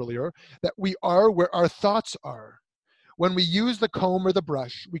mentioned earlier, that we are where our thoughts are. When we use the comb or the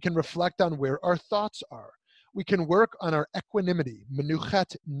brush, we can reflect on where our thoughts are. We can work on our equanimity,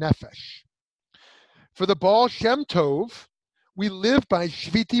 menuchet nefesh. For the Baal Shem Tov, we live by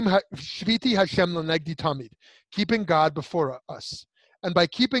Shviti Hashem Lanegdi Tamid, keeping God before us. And by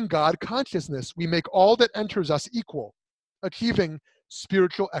keeping God consciousness, we make all that enters us equal, achieving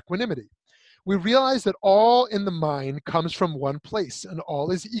spiritual equanimity. We realize that all in the mind comes from one place, and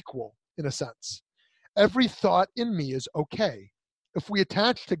all is equal, in a sense. Every thought in me is okay. If we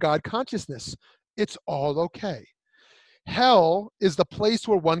attach to God consciousness, it's all okay. Hell is the place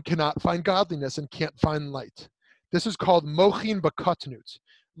where one cannot find godliness and can't find light. This is called mochin b'katnut,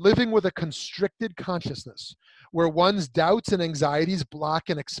 living with a constricted consciousness, where one's doubts and anxieties block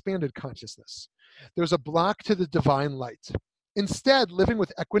an expanded consciousness. There's a block to the divine light. Instead, living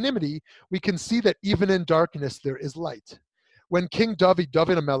with equanimity, we can see that even in darkness there is light. When King David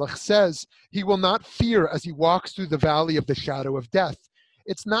HaMelech says he will not fear as he walks through the valley of the shadow of death,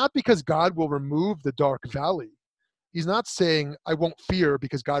 it's not because God will remove the dark valley. He's not saying, I won't fear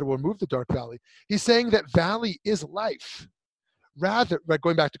because God will remove the dark valley. He's saying that valley is life. Rather,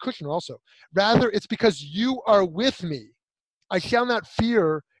 going back to Kushner also, rather it's because you are with me. I shall not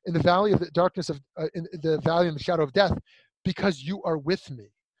fear in the valley of the darkness of, in the valley of the shadow of death, because you are with me.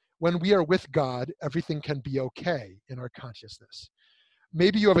 When we are with God, everything can be okay in our consciousness.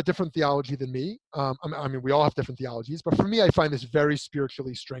 Maybe you have a different theology than me. I mean, we all have different theologies, but for me, I find this very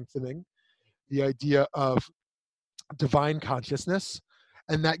spiritually strengthening, the idea of divine consciousness,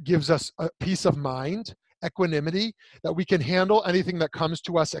 and that gives us a peace of mind, equanimity, that we can handle anything that comes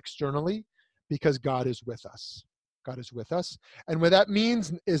to us externally because God is with us. God is with us. And what that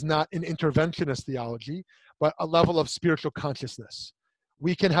means is not an interventionist theology, but a level of spiritual consciousness.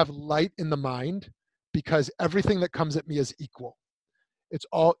 We can have light in the mind because everything that comes at me is equal. It's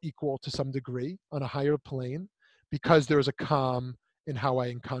all equal to some degree on a higher plane because there is a calm in how I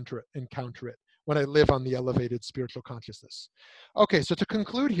encounter it when I live on the elevated spiritual consciousness. Okay, so to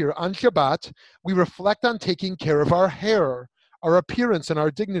conclude here, on Shabbat, we reflect on taking care of our hair, our appearance, and our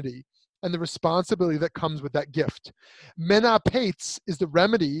dignity, and the responsibility that comes with that gift. Menapaitz is the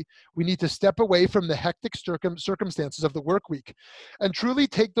remedy. We need to step away from the hectic circumstances of the work week and truly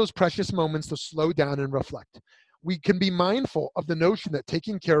take those precious moments to slow down and reflect. We can be mindful of the notion that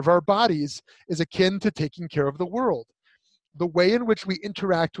taking care of our bodies is akin to taking care of the world. The way in which we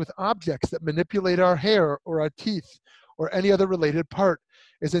interact with objects that manipulate our hair or our teeth or any other related part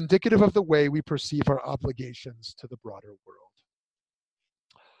is indicative of the way we perceive our obligations to the broader world.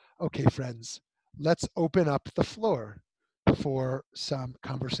 Okay, friends, let's open up the floor for some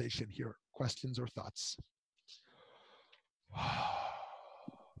conversation here. Questions or thoughts?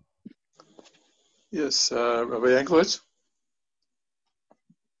 Yes, Rabbi Yanklowitz?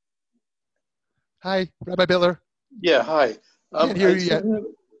 Hi, Rabbi Biller. Yeah, hi. Can't hear you yet.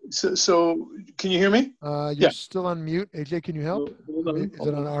 So, can you hear me? You're still on mute. AJ, can you help? Is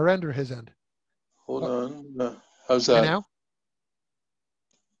it on our end or his end? Hold on. How's that? Okay, now?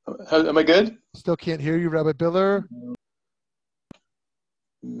 Am I good? Still can't hear you, Rabbi Biller.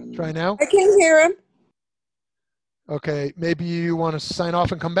 Try now. I can hear him. Okay, maybe you want to sign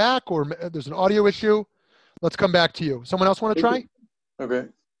off and come back, or there's an audio issue. Let's come back to you. Someone else want to try? Okay.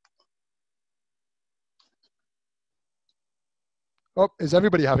 Oh, is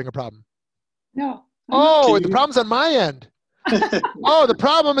everybody having a problem? No. Oh, the problem's on my end. Oh, the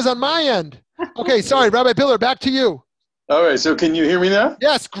problem is on my end. Okay, sorry, Rabbi Biller, back to you. All right. So can you hear me now?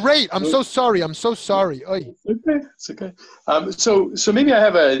 Yes, great. I'm so sorry. I'm so sorry. Oy. It's okay. So maybe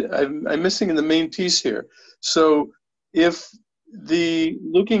I'm missing in the main piece here. So if the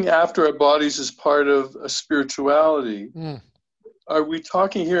looking after our bodies is part of a spirituality, are we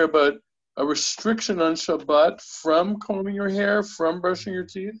talking here about a restriction on Shabbat from combing your hair, from brushing your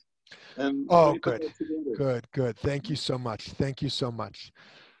teeth? And good. Thank you so much.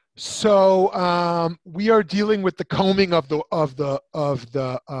 So we are dealing with the combing of the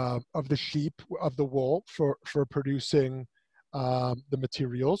sheep, of the wool for producing the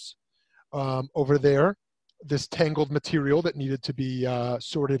materials over there. This tangled material that needed to be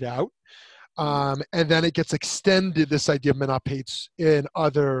sorted out, and then it gets extended. This idea of Menapaitz in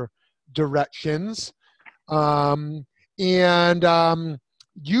other directions,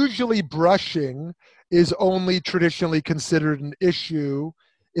 usually brushing is only traditionally considered an issue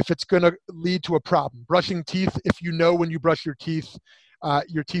if it's going to lead to a problem. Brushing teeth, if you know when you brush your teeth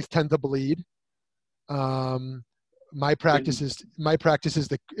tend to bleed. My practice is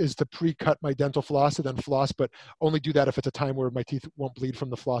to pre-cut my dental floss and then floss, but only do that if it's a time where my teeth won't bleed from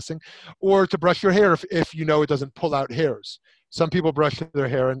the flossing. Or to brush your hair if you know it doesn't pull out hairs. Some people brush their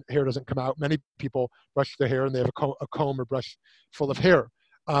hair and hair doesn't come out. Many people brush their hair and they have a comb or brush full of hair.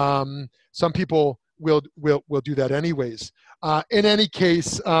 Some people will do that anyways. In any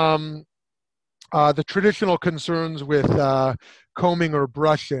case, the traditional concerns with combing or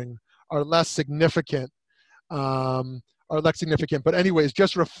brushing are less significant. But anyways,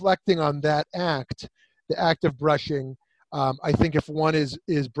 just reflecting on that act, the act of brushing, I think if one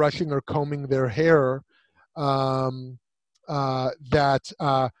is brushing or combing their hair, that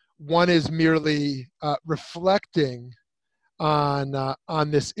one is merely reflecting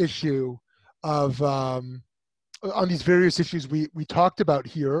on this issue of on these various issues we talked about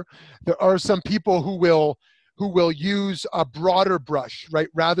here. There are some people who will use a broader brush, right,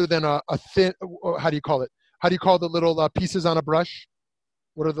 rather than a thin. How do you call it? How do you call the little pieces on a brush?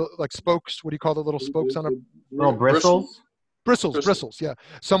 What are the spokes? What do you call the little spokes on a? Little bristles. Bristles. Yeah.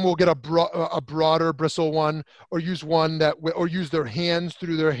 Some will get a broader bristle one, or use one or use their hands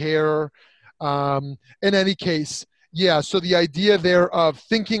through their hair. In any case, yeah. So the idea there of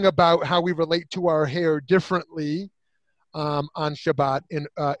thinking about how we relate to our hair differently on Shabbat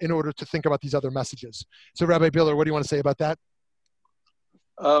in order to think about these other messages. So Rabbi Biller, what do you want to say about that?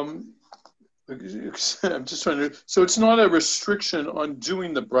 I'm just trying to. So it's not a restriction on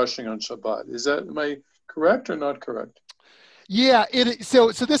doing the brushing on Shabbat. Am I correct or not correct? Yeah.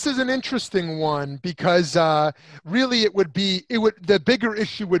 So this is an interesting one because really the bigger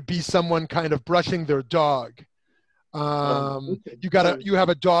issue would be someone kind of brushing their dog. You have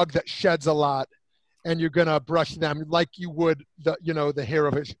a dog that sheds a lot, and you're gonna brush them like you would the hair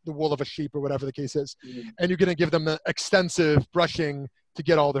of the wool of a sheep or whatever the case is, and you're gonna give them the extensive brushing to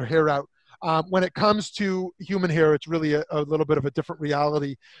get all their hair out. When it comes to human hair, it's really a little bit of a different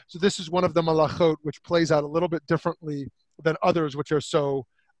reality. So this is one of the malachot which plays out a little bit differently than others, which are so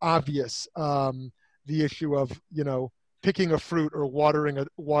obvious. The issue of picking a fruit or watering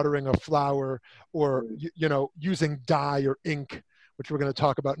a flower, or using dye or ink, which we're going to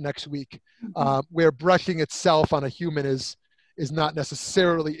talk about next week, where brushing itself on a human is not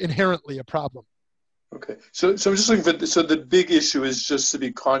necessarily inherently a problem. Okay, so I'm just looking for. So the big issue is just to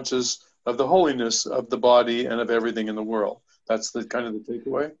be conscious of the holiness of the body and of everything in the world. That's the kind of the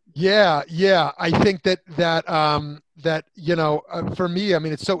takeaway. Yeah. I think that for me, I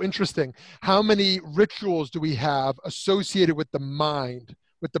mean, it's so interesting. How many rituals do we have associated with the mind,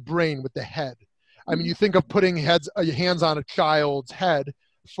 with the brain, with the head? I mean, you think of putting hands on a child's head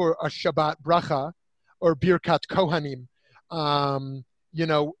for a Shabbat bracha or Birkat Kohanim,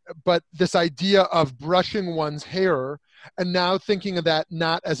 but this idea of brushing one's hair, and now thinking of that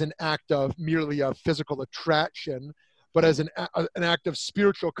not as an act of merely a physical attraction, but as an act of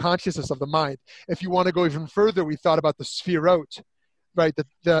spiritual consciousness of the mind. If you want to go even further, we thought about the sfirot, right?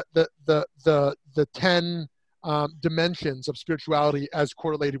 The 10 dimensions of spirituality as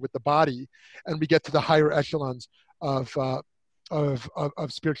correlated with the body, and we get to the higher echelons of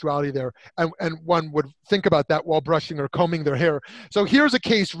spirituality there, and one would think about that while brushing or combing their hair. So here's a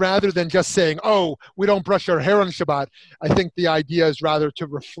case, rather than just saying, oh, we don't brush our hair on Shabbat, I think the idea is rather to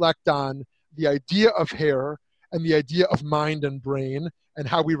reflect on the idea of hair and the idea of mind and brain and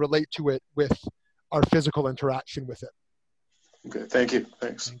how we relate to it with our physical interaction with it. Okay, thank you.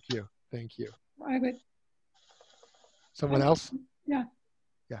 Thanks. Thank you. Right. Someone else? Yeah.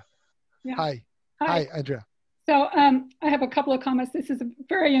 Yeah. Yeah. Hi. Hi. Hi, Andrea. So I have a couple of comments. This is a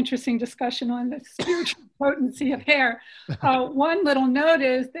very interesting discussion on the spiritual potency of hair. One little note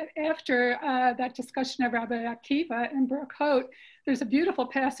is that after that discussion of Rabbi Akiva and Brooke, there's a beautiful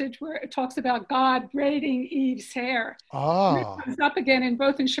passage where it talks about God braiding Eve's hair. Oh. It comes up again in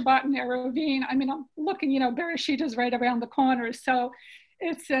both in Shabbat and Eruvin. I mean, I'm looking, Bereshit is right around the corner. So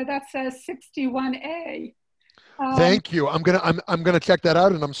it's that says 61a. Thank you. I'm gonna check that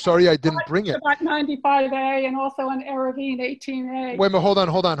out, and I'm sorry I didn't bring it. About 95A and also on Eruvin 18A. Wait a minute, hold on.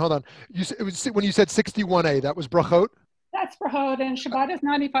 When you said 61A, that was brachot? That's brachot, and Shabbat is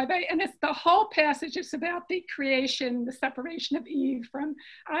 95A, and it's the whole passage. It's about the creation, the separation of Eve from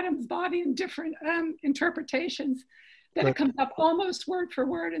Adam's body in different interpretations. That it comes up almost word for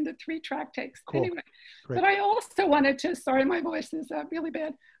word in the 3 tractates. Cool. Anyway, Great. But I also wanted to, sorry, my voice is really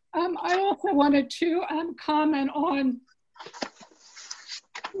bad. I also wanted to comment on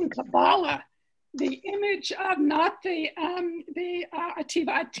Kabbalah, the image of not the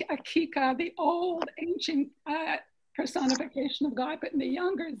Ativa Akika, the old ancient personification of God, but in the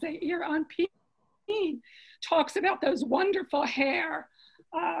younger Zeir Anpin talks about those wonderful hair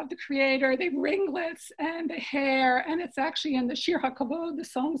of the Creator, the ringlets and the hair, and it's actually in the Shir HaKavod, the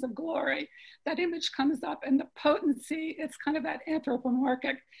Songs of Glory. That image comes up, and the potency, it's kind of that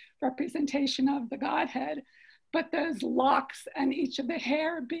anthropomorphic representation of the Godhead, but those locks and each of the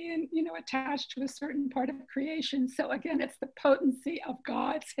hair being, attached to a certain part of creation. So again, it's the potency of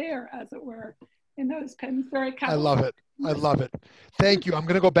God's hair, as it were, in those pens. Very I love it. Thank you. I'm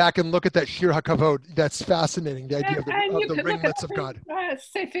going to go back and look at that Shir HaKavod. That's fascinating, the idea of the ringlets of God.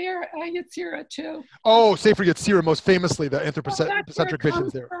 Sefer Yetzirah too. Oh, Sefer Yetzirah, most famously, the anthropocentric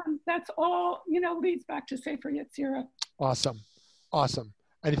visions there. That's all, leads back to Sefer Yetzirah. Awesome.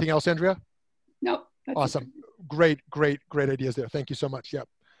 Anything else, Andrea? No. Awesome. Great ideas there. Thank you so much. Yep.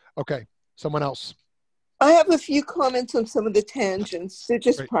 Okay. Someone else. I have a few comments on some of the tangents. They're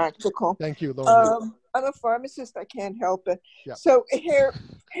just practical. Thank you, Lauren. I'm a pharmacist. I can't help it. Yeah. So hair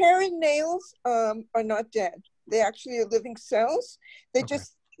and nails are not dead. They actually are living cells. They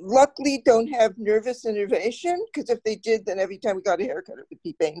just luckily don't have nervous innervation, because if they did, then every time we got a haircut, it would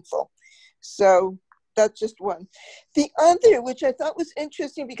be painful. So that's just one. The other, which I thought was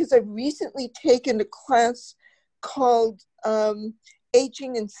interesting, because I've recently taken a class called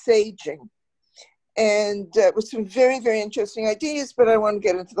Aging and Saging. And with some very, very interesting ideas, but I don't want to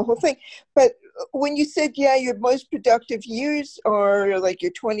get into the whole thing. But when you said, your most productive years are like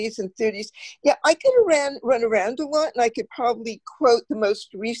your 20s and 30s, I could run around a lot, and I could probably quote the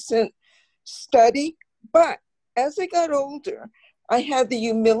most recent study. But as I got older, I had the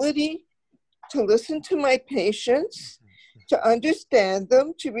humility to listen to my patients, to understand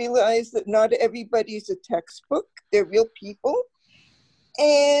them, to realize that not everybody's a textbook. They're real people.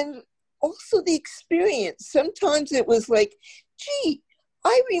 And also the experience. Sometimes it was like, gee,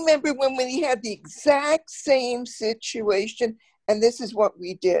 I remember when we had the exact same situation, and this is what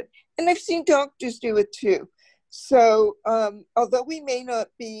we did. And I've seen doctors do it too. So although we may not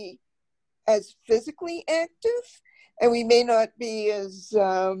be as physically active, and we may not be as,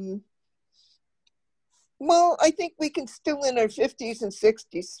 I think we can still in our 50s and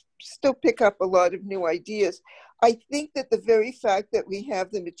 60s still pick up a lot of new ideas. I think that the very fact that we have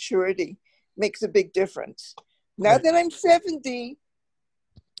the maturity makes a big difference. Now that I'm 70,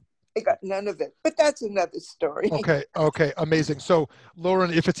 I got none of it, but that's another story. Okay, amazing. So,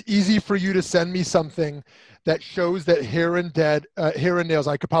 Lauren, if it's easy for you to send me something that shows that hair and nails,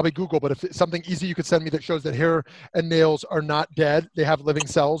 I could probably Google, but if it's something easy you could send me that shows that hair and nails are not dead, they have living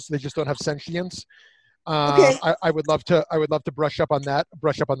cells, they just don't have sentience. I would love to brush up on that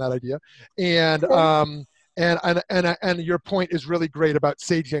idea. And your point is really great about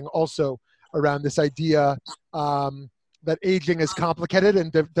saging also, around this idea that aging is complicated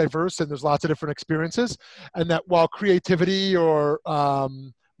and diverse, and there's lots of different experiences, and that while creativity or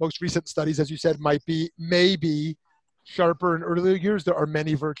most recent studies, as you said, may be sharper in earlier years, there are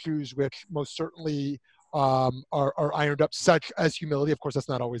many virtues which most certainly are ironed up, such as humility. Of course, that's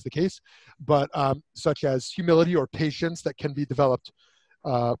not always the case, but such as humility or patience that can be developed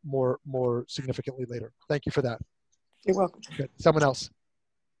more significantly later. Thank you for that. You're welcome. Good. Someone else.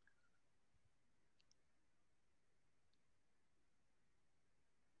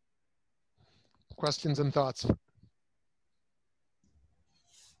 Questions and thoughts?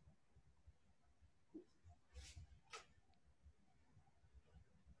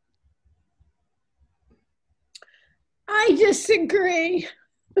 I disagree.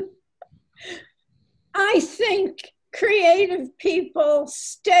 I think creative people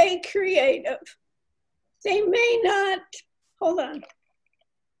stay creative. they may not, hold on,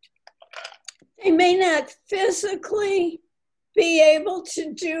 they may not physically be able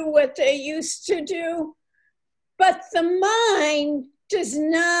to do what they used to do, but the mind does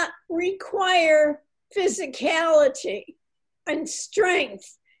not require physicality and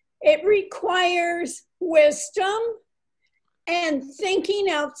strength. It requires wisdom and thinking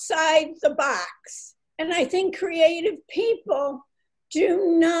outside the box. And I think creative people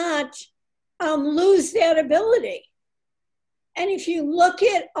do not lose that ability. And if you look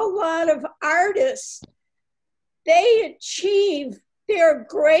at a lot of artists, they achieve their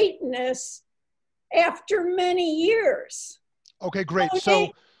greatness after many years. Okay, great.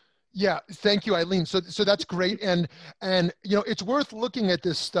 So yeah, thank you, Eileen. So that's great. And you know, it's worth looking at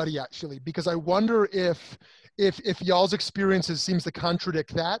this study actually, because I wonder if y'all's experiences seems to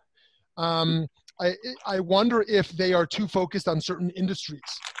contradict that. I wonder if they are too focused on certain industries.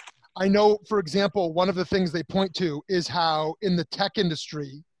 I know, for example, one of the things they point to is how in the tech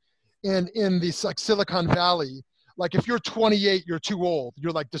industry and in the like Silicon Valley, like if you're 28, you're too old,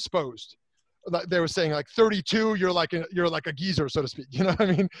 you're like disposed. They were saying like 32, you're like a geezer, so to speak. You know what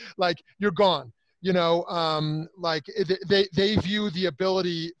I mean? Like you're gone. You know, like they view the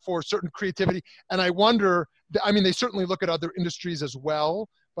ability for certain creativity, and I wonder. I mean, they certainly look at other industries as well,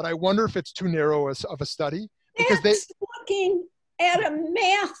 but I wonder if it's too narrow of a study because that's looking at a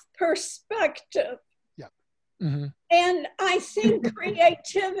math perspective. Yeah. Mm-hmm. And I think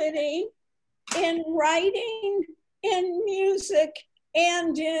creativity in writing, in music,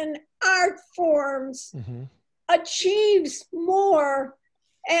 and in art forms achieves more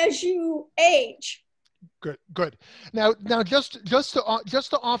as you age. Good. Now, just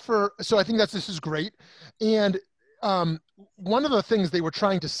to offer. So I think this is great, and one of the things they were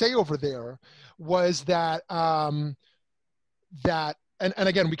trying to say over there was that and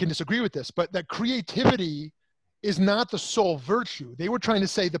again we can disagree with this, but that creativity is not the sole virtue. They were trying to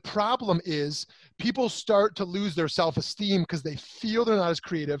say the problem is people start to lose their self-esteem because they feel they're not as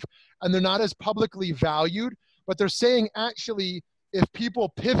creative and they're not as publicly valued. But they're saying actually, if people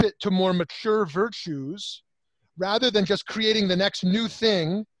pivot to more mature virtues, rather than just creating the next new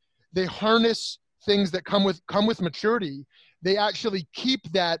thing, they harness things that come with maturity. They actually keep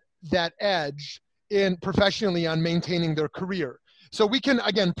that edge in professionally on maintaining their career. So we can,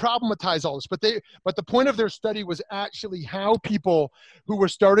 again, problematize all this, but the point of their study was actually how people who were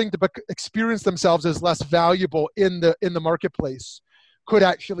starting to experience themselves as less valuable in the marketplace could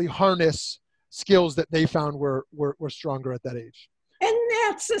actually harness skills that they found were stronger at that age. And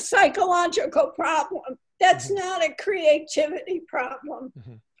that's a psychological problem. That's not a creativity problem.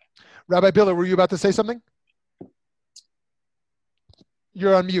 Rabbi Biller, were you about to say something?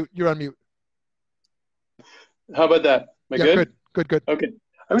 You're on mute. How about that? Am I good? Good. Okay.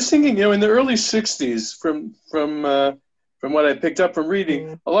 I was thinking, in the early 60s, from what I picked up from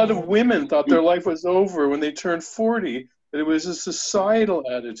reading, a lot of women thought their life was over when they turned 40, that it was a societal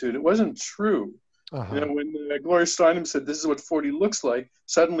attitude. It wasn't true. When Gloria Steinem said, this is what 40 looks like,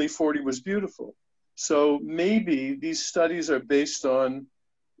 suddenly 40 was beautiful. So maybe these studies are based on,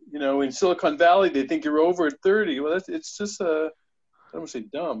 in Silicon Valley, they think you're over at 30. Well, it's just I don't want to say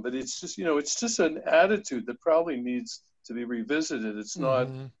dumb, but it's just, it's just an attitude that probably needs to be revisited. It's not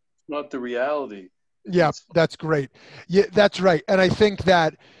the reality. Yeah, that's great. Yeah, that's right. And I think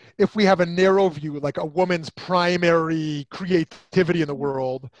that if we have a narrow view, like a woman's primary creativity in the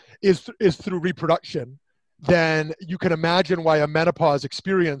world is through reproduction, then you can imagine why a menopause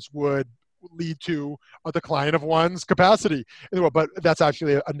experience would lead to a decline of one's capacity in the world. But that's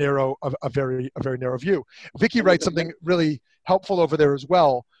actually a very narrow view. Vicky writes something really helpful over there as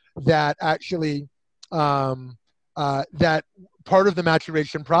well, that actually that part of the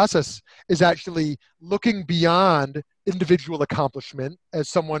maturation process is actually looking beyond individual accomplishment, as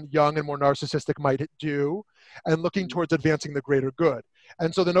someone young and more narcissistic might do, and looking towards advancing the greater good.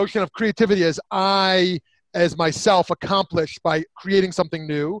 And so the notion of creativity is I, as myself, accomplish by creating something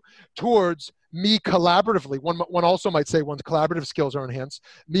new, towards me collaboratively. One also might say one's collaborative skills are enhanced.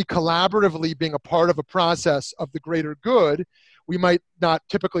 Me collaboratively being a part of a process of the greater good. We might not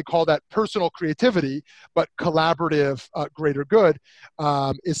typically call that personal creativity, but collaborative greater good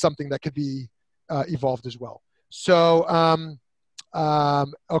is something that could be evolved as well. So,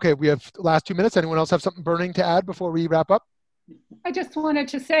 okay, we have the last 2 minutes. Anyone else have something burning to add before we wrap up? I just wanted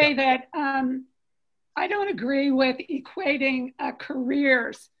to say that I don't agree with equating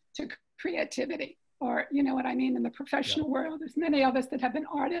careers to creativity, or you know what I mean, in the professional world. There's many of us that have been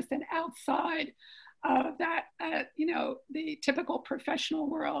artists, and outside of that, the typical professional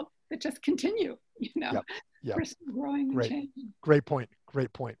world that just continue, growing and changing. Great point.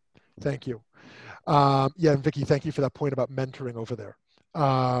 Thank you. Yeah, and Vicky, thank you for that point about mentoring over there.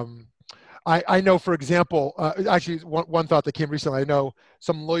 I know, for example, actually one thought that came recently, I know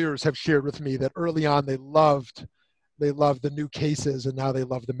some lawyers have shared with me that early on they loved the new cases and now they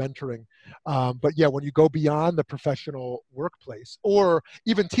love the mentoring. But yeah, when you go beyond the professional workplace, or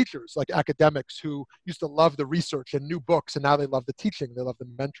even teachers like academics who used to love the research and new books and now they love the teaching, they love the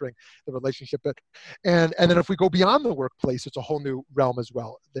mentoring, the relationship. And then if we go beyond the workplace, it's a whole new realm as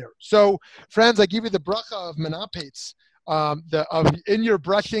well there. So friends, I give you the bracha of Menapaitz, in your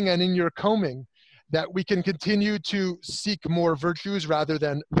brushing and in your combing, that we can continue to seek more virtues rather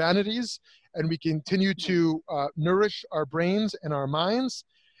than vanities, and we continue to nourish our brains and our minds,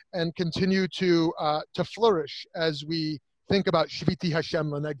 and continue to flourish as we think about Shviti Hashem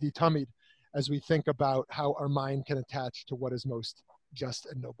Lanegdi Tamid, as we think about how our mind can attach to what is most just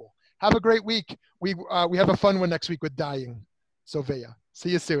and noble. Have a great week. We have a fun one next week with dying. Soveya. See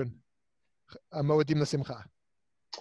you soon. Moedim l'simcha.